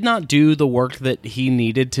he did not do the work that he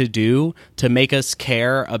needed to do to make us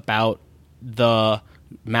care about the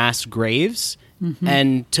mass graves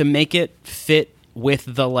and to make it fit with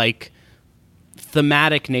the like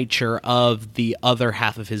thematic nature of the other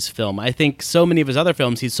half of his film. I think so many of his other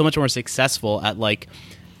films, he's so much more successful at like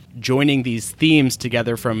joining these themes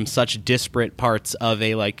together from such disparate parts of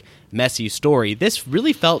a like messy story. This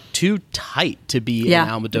really felt too tight to be an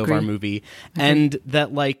Almodovar movie. And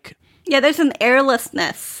that like there's an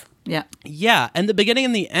airlessness. Yeah, and the beginning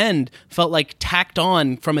and the end felt like tacked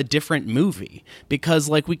on from a different movie because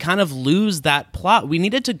like we kind of lose that plot. We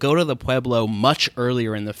needed to go to the Pueblo much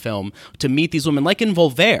earlier in the film to meet these women, like in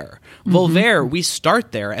Volver. Volver, we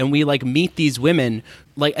start there and we like meet these women,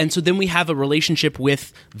 like, and so then we have a relationship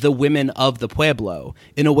with the women of the Pueblo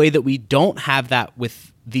in a way that we don't have that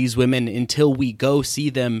with these women until we go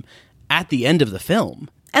see them at the end of the film.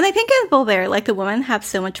 And I think in Volver, like, the women have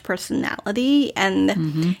so much personality,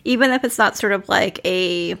 and even if it's not sort of like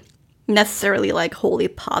a necessarily like wholly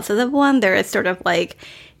positive one, there is sort of like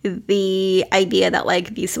the idea that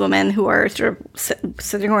like these women who are sort of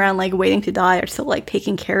sitting around like waiting to die are still like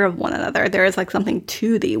taking care of one another. There is like something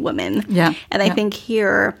to the women. And I think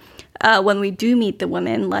here, when we do meet the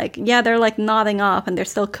women, like, they're like nodding off and they're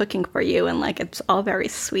still cooking for you, and like it's all very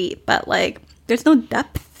sweet, but like there's no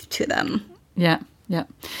depth to them.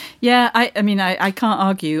 I mean, I can't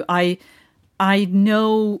argue. I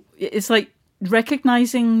know it's like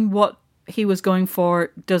recognizing what he was going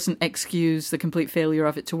for doesn't excuse the complete failure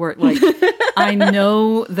of it to work. Like, I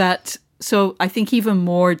know that. So I think even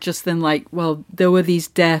more just than like, well, there were these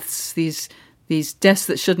deaths, these deaths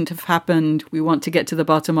that shouldn't have happened. We want to get to the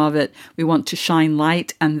bottom of it. We want to shine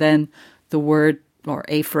light. And then the word or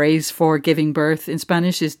a phrase for giving birth in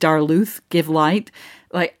Spanish is dar luz, give light.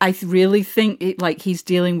 Like, I really think like he's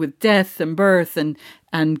dealing with death and birth and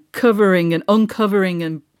covering and uncovering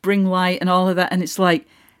and bring light and all of that. And it's like,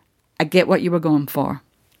 I get what you were going for.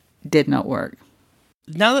 Did not work.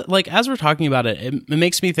 now that like as we're talking about it, it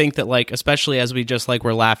makes me think that like, especially as we just like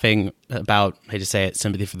were laughing about, I hate to say it,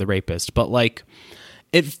 sympathy for the rapist, but like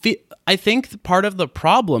I think part of the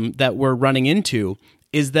problem that we're running into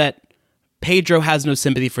is that Pedro has no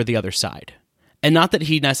sympathy for the other side. And not that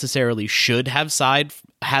he necessarily should have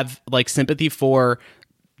like sympathy for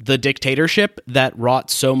the dictatorship that wrought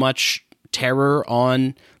so much terror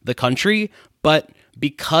on the country, but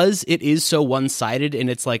because it is so one-sided and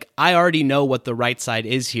it's like, I already know what the right side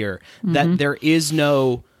is here, that there is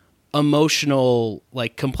no emotional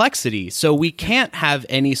like complexity. So we can't have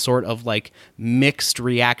any sort of like mixed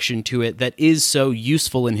reaction to it that is so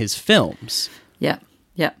useful in his films. Yeah.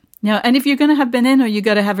 Yeah. No, and if you're going to have Benigno, you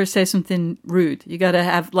got to have her say something rude. You got to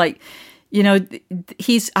have like, you know,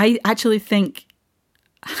 I actually think,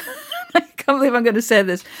 I can't believe I'm going to say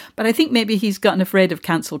this, but I think maybe he's gotten afraid of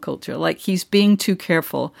cancel culture. Like he's being too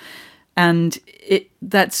careful, and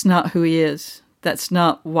that's not who he is. That's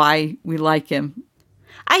not why we like him.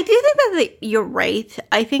 I do think that you're right.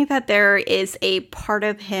 I think that there is a part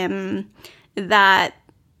of him that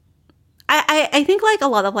I think like a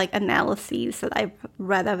lot of like analyses that I've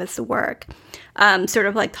read of his work sort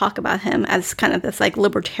of like talk about him as kind of this like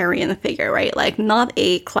libertarian figure, right? Like not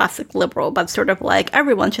a classic liberal, but sort of like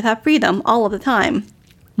everyone should have freedom all of the time.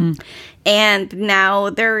 And now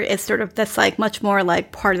there is sort of this like much more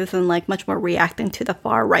like partisan, like much more reacting to the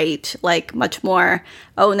far right, like much more,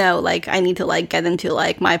 oh no, like I need to like get into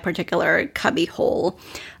like my particular cubby hole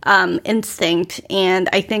instinct. And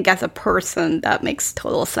I think as a person that makes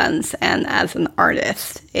total sense. And as an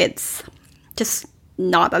artist, it's just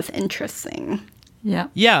not as interesting. Yeah.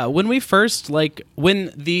 Yeah. When we first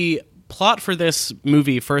when the plot for this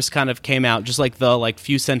movie first kind of came out, just like the like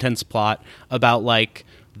few sentence plot about like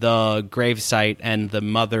the gravesite and the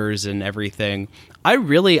mothers and everything, I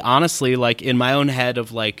really honestly, like in my own head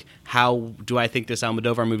of like, how do I think this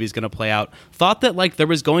Almodovar movie is going to play out, thought that like there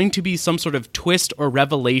was going to be some sort of twist or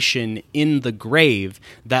revelation in the grave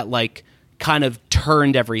that like kind of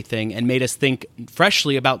turned everything and made us think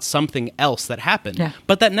freshly about something else that happened. Yeah.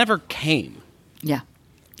 But that never came. Yeah.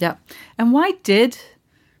 Yeah. And why did...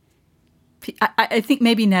 I think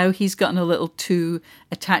maybe now he's gotten a little too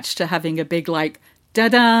attached to having a big like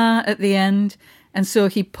da-da at the end. And so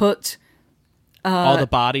he put... all the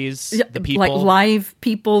bodies, the people. Like live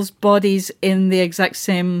people's bodies in the exact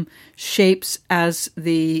same shapes as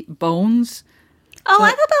the bones. Oh, I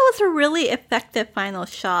thought that was a really effective final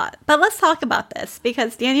shot. But let's talk about this,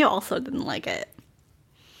 because Daniel also didn't like it.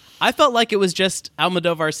 I felt like it was just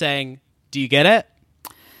Almodovar saying, do you get it?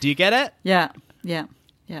 Do you get it? Yeah, yeah,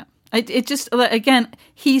 yeah. It just, again,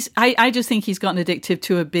 I just think he's gotten addictive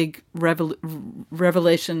to a big revelatory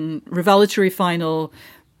final,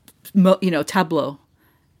 tableau.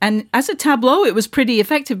 And as a tableau, it was pretty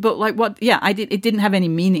effective, but it didn't have any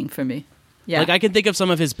meaning for me. Yeah. Like I can think of some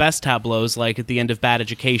of his best tableaus, like at the end of Bad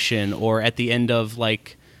Education or at the end of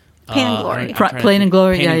like Pain and Glory. Pain and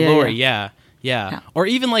Glory. Pain and Glory. Yeah. Yeah. Or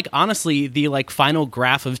even like honestly, the like final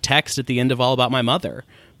graph of text at the end of All About My Mother,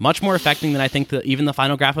 much more affecting than I think even the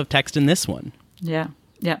final graph of text in this one. Yeah.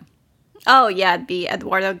 Yeah. Oh yeah, the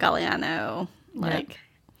Eduardo Galeano. Like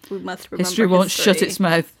we must remember history won't shut its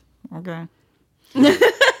mouth. Okay.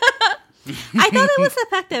 I thought it was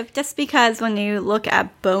effective just because when you look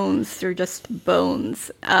at bones, they're just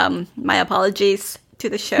bones. My apologies to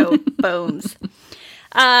the show, Bones.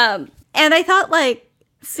 And I thought like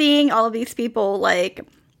seeing all of these people like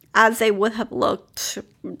as they would have looked,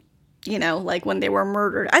 like when they were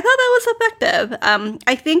murdered, I thought that was effective.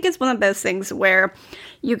 I think it's one of those things where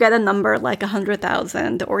you get a number like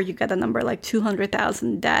 100,000 or you get a number like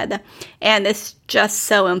 200,000 dead, and it's just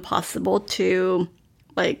so impossible to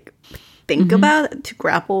like think about, to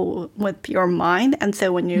grapple with your mind. And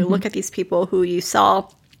so when you look at these people who you saw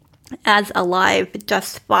as alive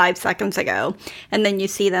just 5 seconds ago, and then you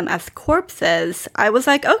see them as corpses, I was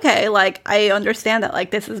like, okay, like I understand that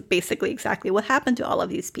like this is basically exactly what happened to all of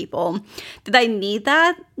these people. Did I need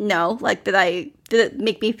that? No. Like did it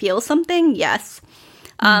make me feel something? Yes.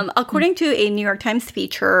 According to a New York Times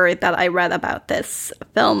feature that I read about this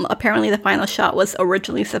film, apparently the final shot was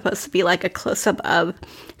originally supposed to be like a close-up of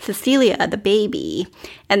Cecilia, the baby,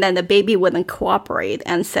 and then the baby wouldn't cooperate,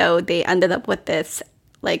 and so they ended up with this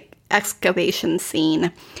like excavation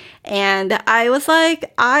scene. And I was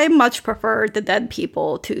like, I much prefer the dead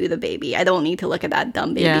people to the baby. I don't need to look at that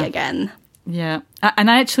dumb baby again. Yeah.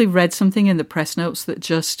 And I actually read something in the press notes that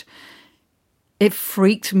just... it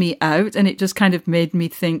freaked me out, and it just kind of made me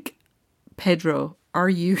think, Pedro, are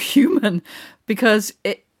you human? Because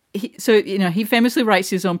he famously writes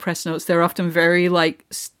his own press notes. They're often very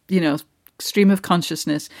stream of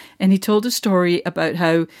consciousness, and he told a story about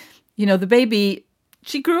how, the baby,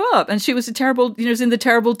 she grew up and she was was in the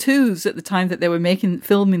terrible twos at the time that they were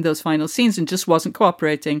filming those final scenes and just wasn't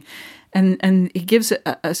cooperating. And he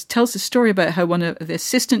tells a story about how one of the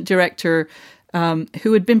assistant director,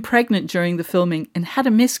 who had been pregnant during the filming and had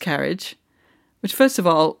a miscarriage, which first of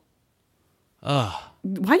all,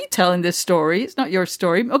 why are you telling this story? It's not your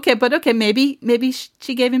story. Okay, but maybe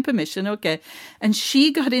she gave him permission. Okay. And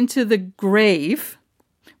she got into the grave,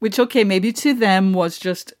 which, okay, maybe to them was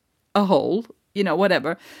just a hole,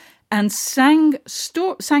 whatever, and sang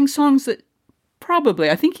songs that probably,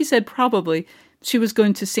 I think he said probably, she was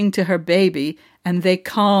going to sing to her baby, and they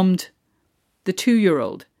calmed the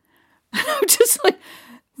 2-year-old. And I'm just like,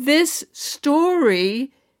 this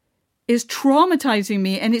story is traumatizing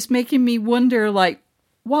me, and it's making me wonder, like,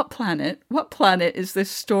 what planet is this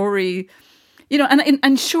story?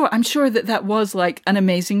 And sure, I'm sure that was like an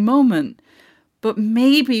amazing moment, but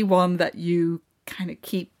maybe one that you kind of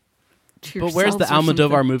keep to yourselves. But where's the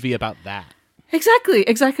Almodovar movie about that? Exactly.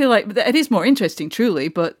 Like, it is more interesting, truly,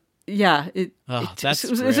 but yeah, it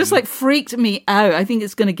just like freaked me out. I think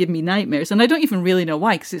it's going to give me nightmares, and I don't even really know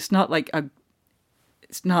why, because it's not like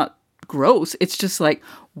it's not gross. It's just like,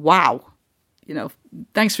 wow,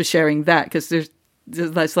 thanks for sharing that, because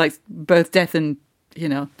that's like both death and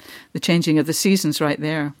the changing of the seasons right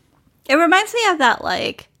there. It reminds me of that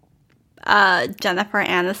like Jennifer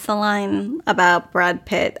Aniston line about Brad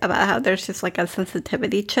Pitt, about how there's just like a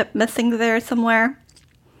sensitivity chip missing there somewhere.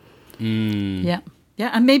 Yeah,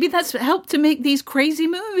 and maybe that's helped to make these crazy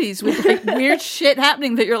movies with like weird shit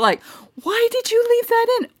happening that you're like, why did you leave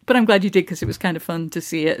that in? But I'm glad you did, because it was kind of fun to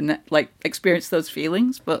see it and like experience those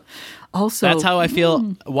feelings. But also, that's how I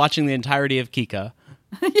feel watching the entirety of Kika.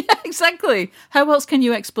 Yeah, exactly. How else can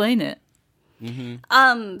you explain it?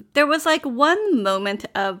 Mm-hmm. There was like one moment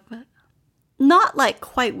of not like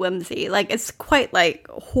quite whimsy, like it's quite like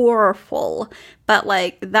horrorful, but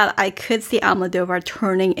like that I could see Almodovar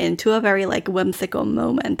turning into a very like whimsical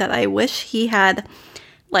moment that I wish he had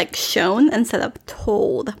like shown instead of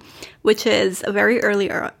told, which is very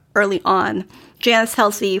early on. Janice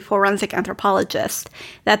tells the forensic anthropologist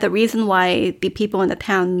that the reason why the people in the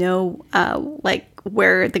town know like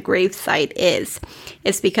where the gravesite is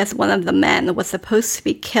because one of the men was supposed to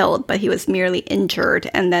be killed, but he was merely injured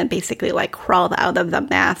and then basically like crawled out of the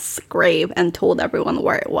mass grave and told everyone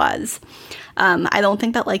where it was. I don't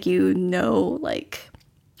think that like like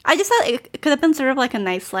I just thought it could have been sort of like a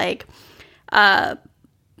nice like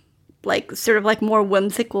sort of like more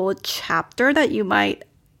whimsical chapter that you might,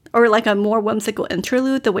 or like a more whimsical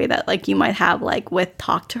interlude, the way that like you might have like with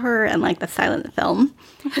Talk to Her and like the silent film.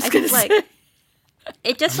 I think like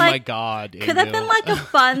it just like, oh my God, could have been like a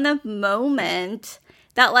fun moment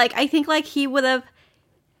that like I think like he would have.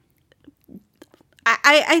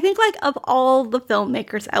 I think like of all the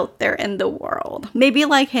filmmakers out there in the world, maybe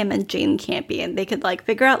like him and Jane Campion, they could like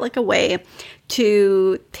figure out like a way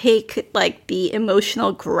to take like the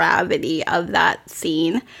emotional gravity of that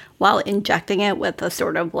scene while injecting it with a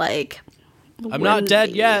sort of like I'm not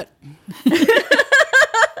dead yet.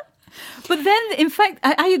 But then, in fact,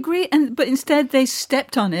 I agree. But instead, they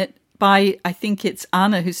stepped on it by, I think it's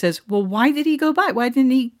Anna who says, well, why did he go back? Why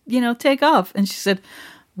didn't he, take off? And she said,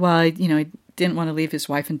 well, he didn't want to leave his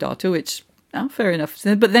wife and daughter, which, fair enough.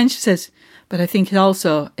 But then she says, but I think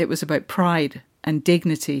it was about pride and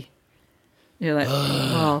dignity. You're like,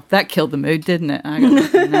 well, that killed the mood, didn't it? I got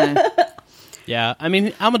nothing now. Yeah, I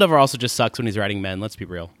mean, Almodovar also just sucks when he's writing men, let's be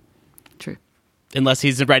real. True. Unless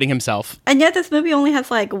he's writing himself. And yet this movie only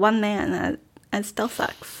has like one man and still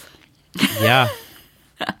sucks. Yeah.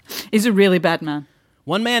 He's a really bad man.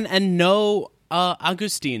 One man and no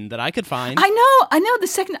Augustine that I could find. I know. The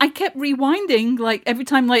second I kept rewinding, like every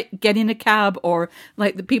time, like get in a cab or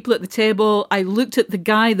like the people at the table, I looked at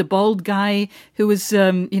the bald guy who was,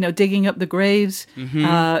 digging up the graves.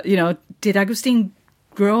 Mm-hmm. Did Augustine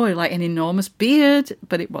grow like an enormous beard?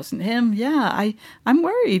 But it wasn't him. Yeah, I'm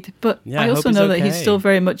worried, but yeah, I also know that he's okay. still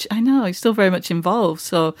very much. I know he's still very much involved.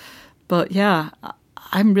 So, but yeah,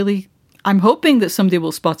 I'm hoping that somebody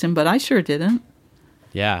will spot him, but I sure didn't.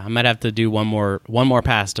 Yeah, I might have to do one more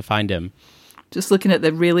pass to find him. Just looking at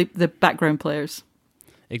the background players.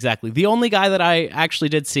 Exactly. The only guy that I actually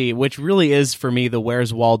did see, which really is for me the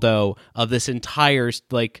Where's Waldo of this entire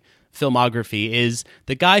like filmography, is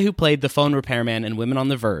the guy who played the phone repairman in Women on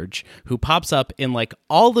the Verge, who pops up in like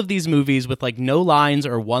all of these movies with like no lines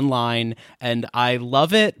or one line, and I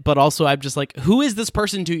love it, but also I'm just like, who is this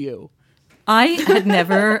person to you?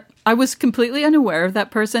 I was completely unaware of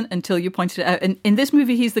that person until you pointed it out. And in this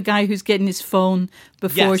movie, he's the guy who's getting his phone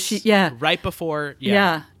before yes, right before.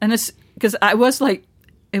 Yeah. And because I was like,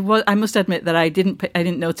 I must admit that I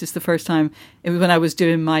didn't notice the first time. It was when I was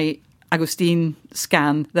doing my Agustin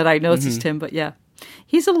scan that I noticed him. But yeah,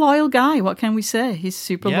 he's a loyal guy. What can we say? He's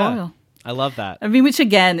super loyal. I love that. I mean, which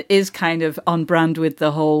again is kind of on brand with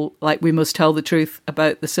the whole, like, we must tell the truth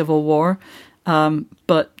about the Civil War.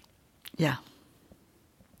 But yeah.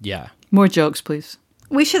 Yeah. More jokes, please.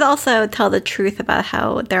 We should also tell the truth about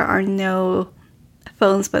how there are no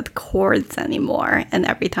phones with cords anymore. And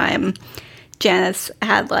every time Janice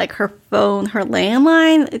had, like, her phone, her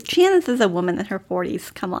landline. Janice is a woman in her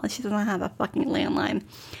 40s. Come on, she doesn't have a fucking landline.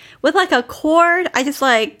 With, like, a cord, I just,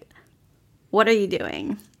 like, what are you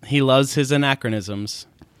doing? He loves his anachronisms.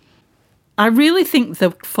 I really think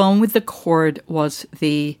the phone with the cord was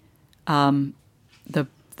the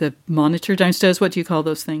monitor downstairs. What do you call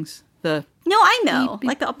those things? No, I know,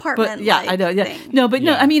 like the apartment. But, yeah, like, I know. Yeah, thing. no, but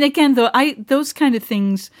no. I mean, again, though, those kind of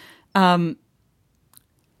things, I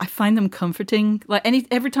find them comforting. Like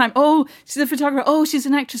every time, oh, she's a photographer. Oh, she's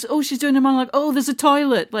an actress. Oh, she's doing a monologue. Oh, there's a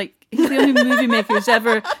toilet. Like, he's the only movie maker who's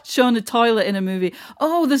ever shown a toilet in a movie.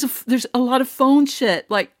 Oh, there's a lot of phone shit.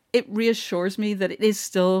 Like, it reassures me that it is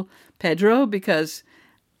still Pedro, because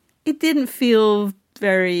it didn't feel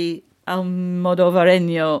very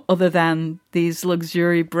Almodovareño other than these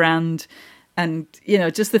luxury brand and, you know,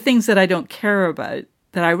 just the things that I don't care about,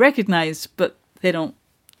 that I recognize, but they don't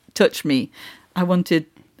touch me. I wanted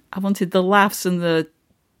the laughs and the,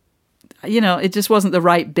 you know, it just wasn't the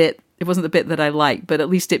right bit. It wasn't the bit that I liked, but at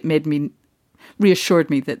least it reassured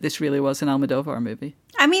me that this really was an Almodovar movie.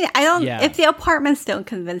 I mean, if the apartments don't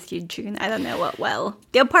convince you, June, I don't know what will.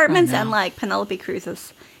 The apartments and, like, Penelope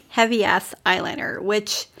Cruz's heavy-ass eyeliner,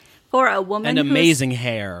 which for a woman and amazing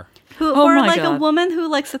hair. A woman who,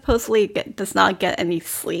 like, supposedly does not get any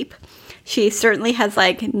sleep, she certainly has,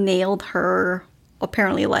 like, nailed her,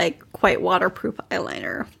 apparently, like, quite waterproof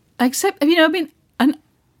eyeliner. Except, you know, I mean,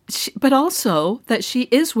 but also that she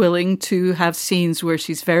is willing to have scenes where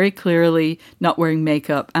she's very clearly not wearing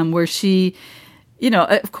makeup, and where she, you know,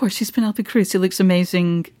 of course, she's Penelope Cruz. She looks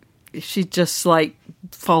amazing. She just, like,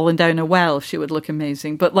 fallen down a well. She would look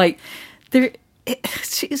amazing. But, like,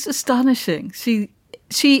 she is astonishing. She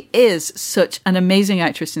is such an amazing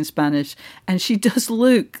actress in Spanish, and she does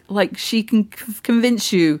look like she can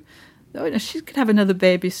convince you, oh, no, she could have another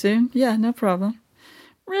baby soon. Yeah, no problem.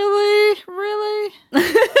 Really?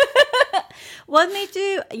 What made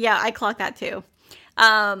you... Yeah, I clocked that too.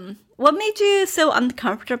 What made you so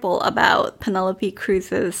uncomfortable about Penelope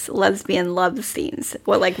Cruz's lesbian love scenes?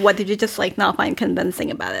 What did you just, like, not find convincing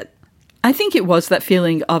about it? I think it was that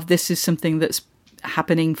feeling of this is something that's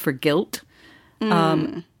happening for guilt.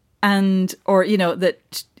 And, or, you know,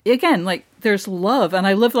 that, again, like, there's love. And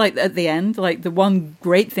I love, like, at the end, like, the one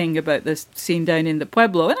great thing about this scene down in the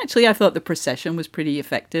Pueblo, and actually I thought the procession was pretty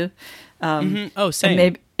effective. Oh,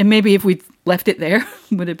 same. And maybe if we'd left it there,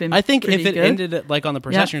 would have been I think if it good. ended, like, on the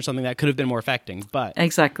procession or something, that could have been more affecting, but...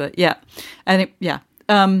 Exactly, yeah. And,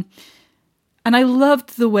 and I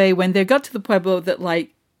loved the way when they got to the Pueblo that,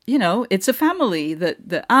 like, you know, it's a family,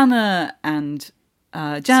 that Ana and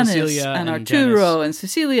Janice Cecilia and Arturo Janice. and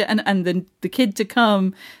Cecilia and the kid to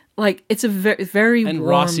come, like, it's a very, very and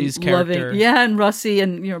warm, Rossi's loving, character. yeah, and Rossi,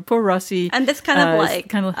 and, you know, poor Rossi. And this kind of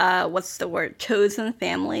like, what's the word? Chosen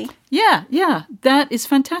family. Yeah, that is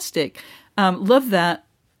fantastic. Love that.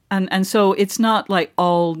 And so it's not, like,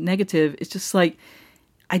 all negative. It's just, like,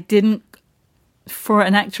 I didn't, for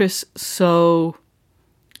an actress who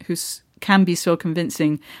can be so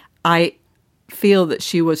convincing, I feel that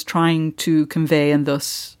she was trying to convey, and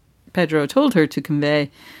thus Pedro told her to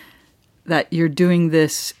convey, that you're doing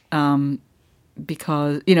this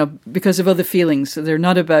because of other feelings. So they're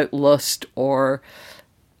not about lust or,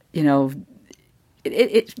 you know,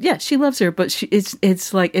 yeah, she loves her, but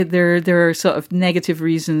it's like there are sort of negative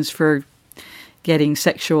reasons for getting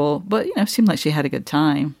sexual, but, you know, it seemed like she had a good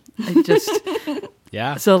time. I just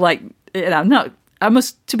yeah. So, like, you know,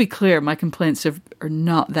 to be clear, my complaints are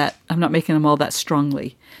not that, I'm not making them all that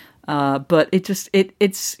strongly. But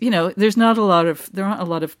it's, you know, there aren't a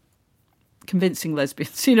lot of convincing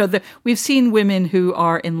lesbians. You know, we've seen women who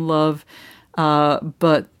are in love,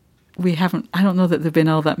 but I don't know that there've been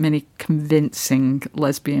all that many convincing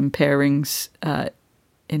lesbian pairings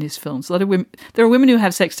in his films. A lot of women, there are women who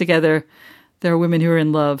have sex together. There are women who are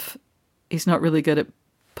in love. He's not really good at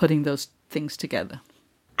putting those things together.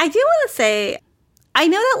 I do want to say, I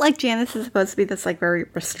know that, like, Janice is supposed to be this, like, very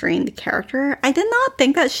restrained character. I did not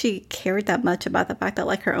think that she cared that much about the fact that,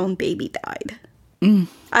 like, her own baby died.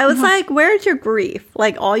 I was like, where's your grief?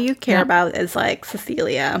 Like, all you care about is, like,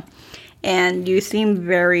 Cecilia. And you seem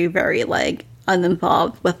very, very, like,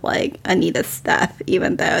 uninvolved with like Anita's death,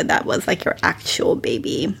 even though that was like your actual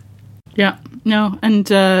baby. Yeah, no, and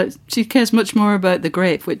she cares much more about the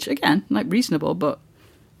grave, which again, like reasonable, but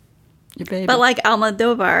your baby. But like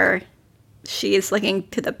Almodovar, she is looking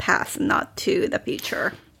to the past, not to the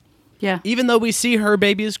future. Yeah, Even though we see her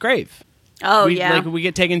baby's grave. Oh, we, we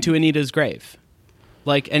get taken to Anita's grave.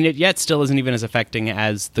 Like, and it yet still isn't even as affecting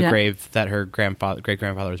as the grave that her great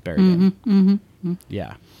grandfather was buried in.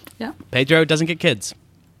 Yeah. Yeah. Pedro doesn't get kids.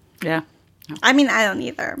 Yeah. I mean, I don't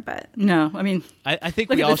either, but No, I mean, I think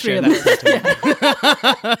look we at all the three share of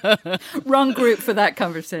that. wrong group for that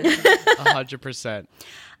conversation. 100%.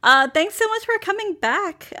 thanks so much for coming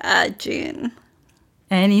back, June.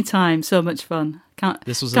 Anytime, so much fun. Can't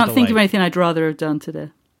This was a think of delight. anything I'd rather have done today.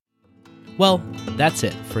 Well, that's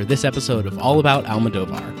it for this episode of All About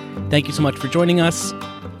Almodovar. Thank you so much for joining us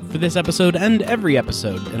for this episode and every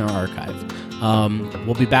episode in our archive.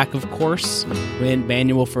 We'll be back, of course, when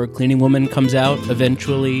Manual for a Cleaning Woman comes out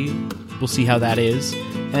eventually. We'll see how that is.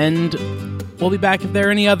 And we'll be back if there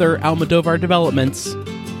are any other Almodovar developments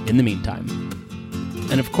in the meantime.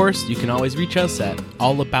 And of course, you can always reach us at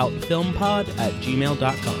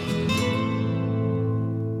allaboutfilmpod@gmail.com.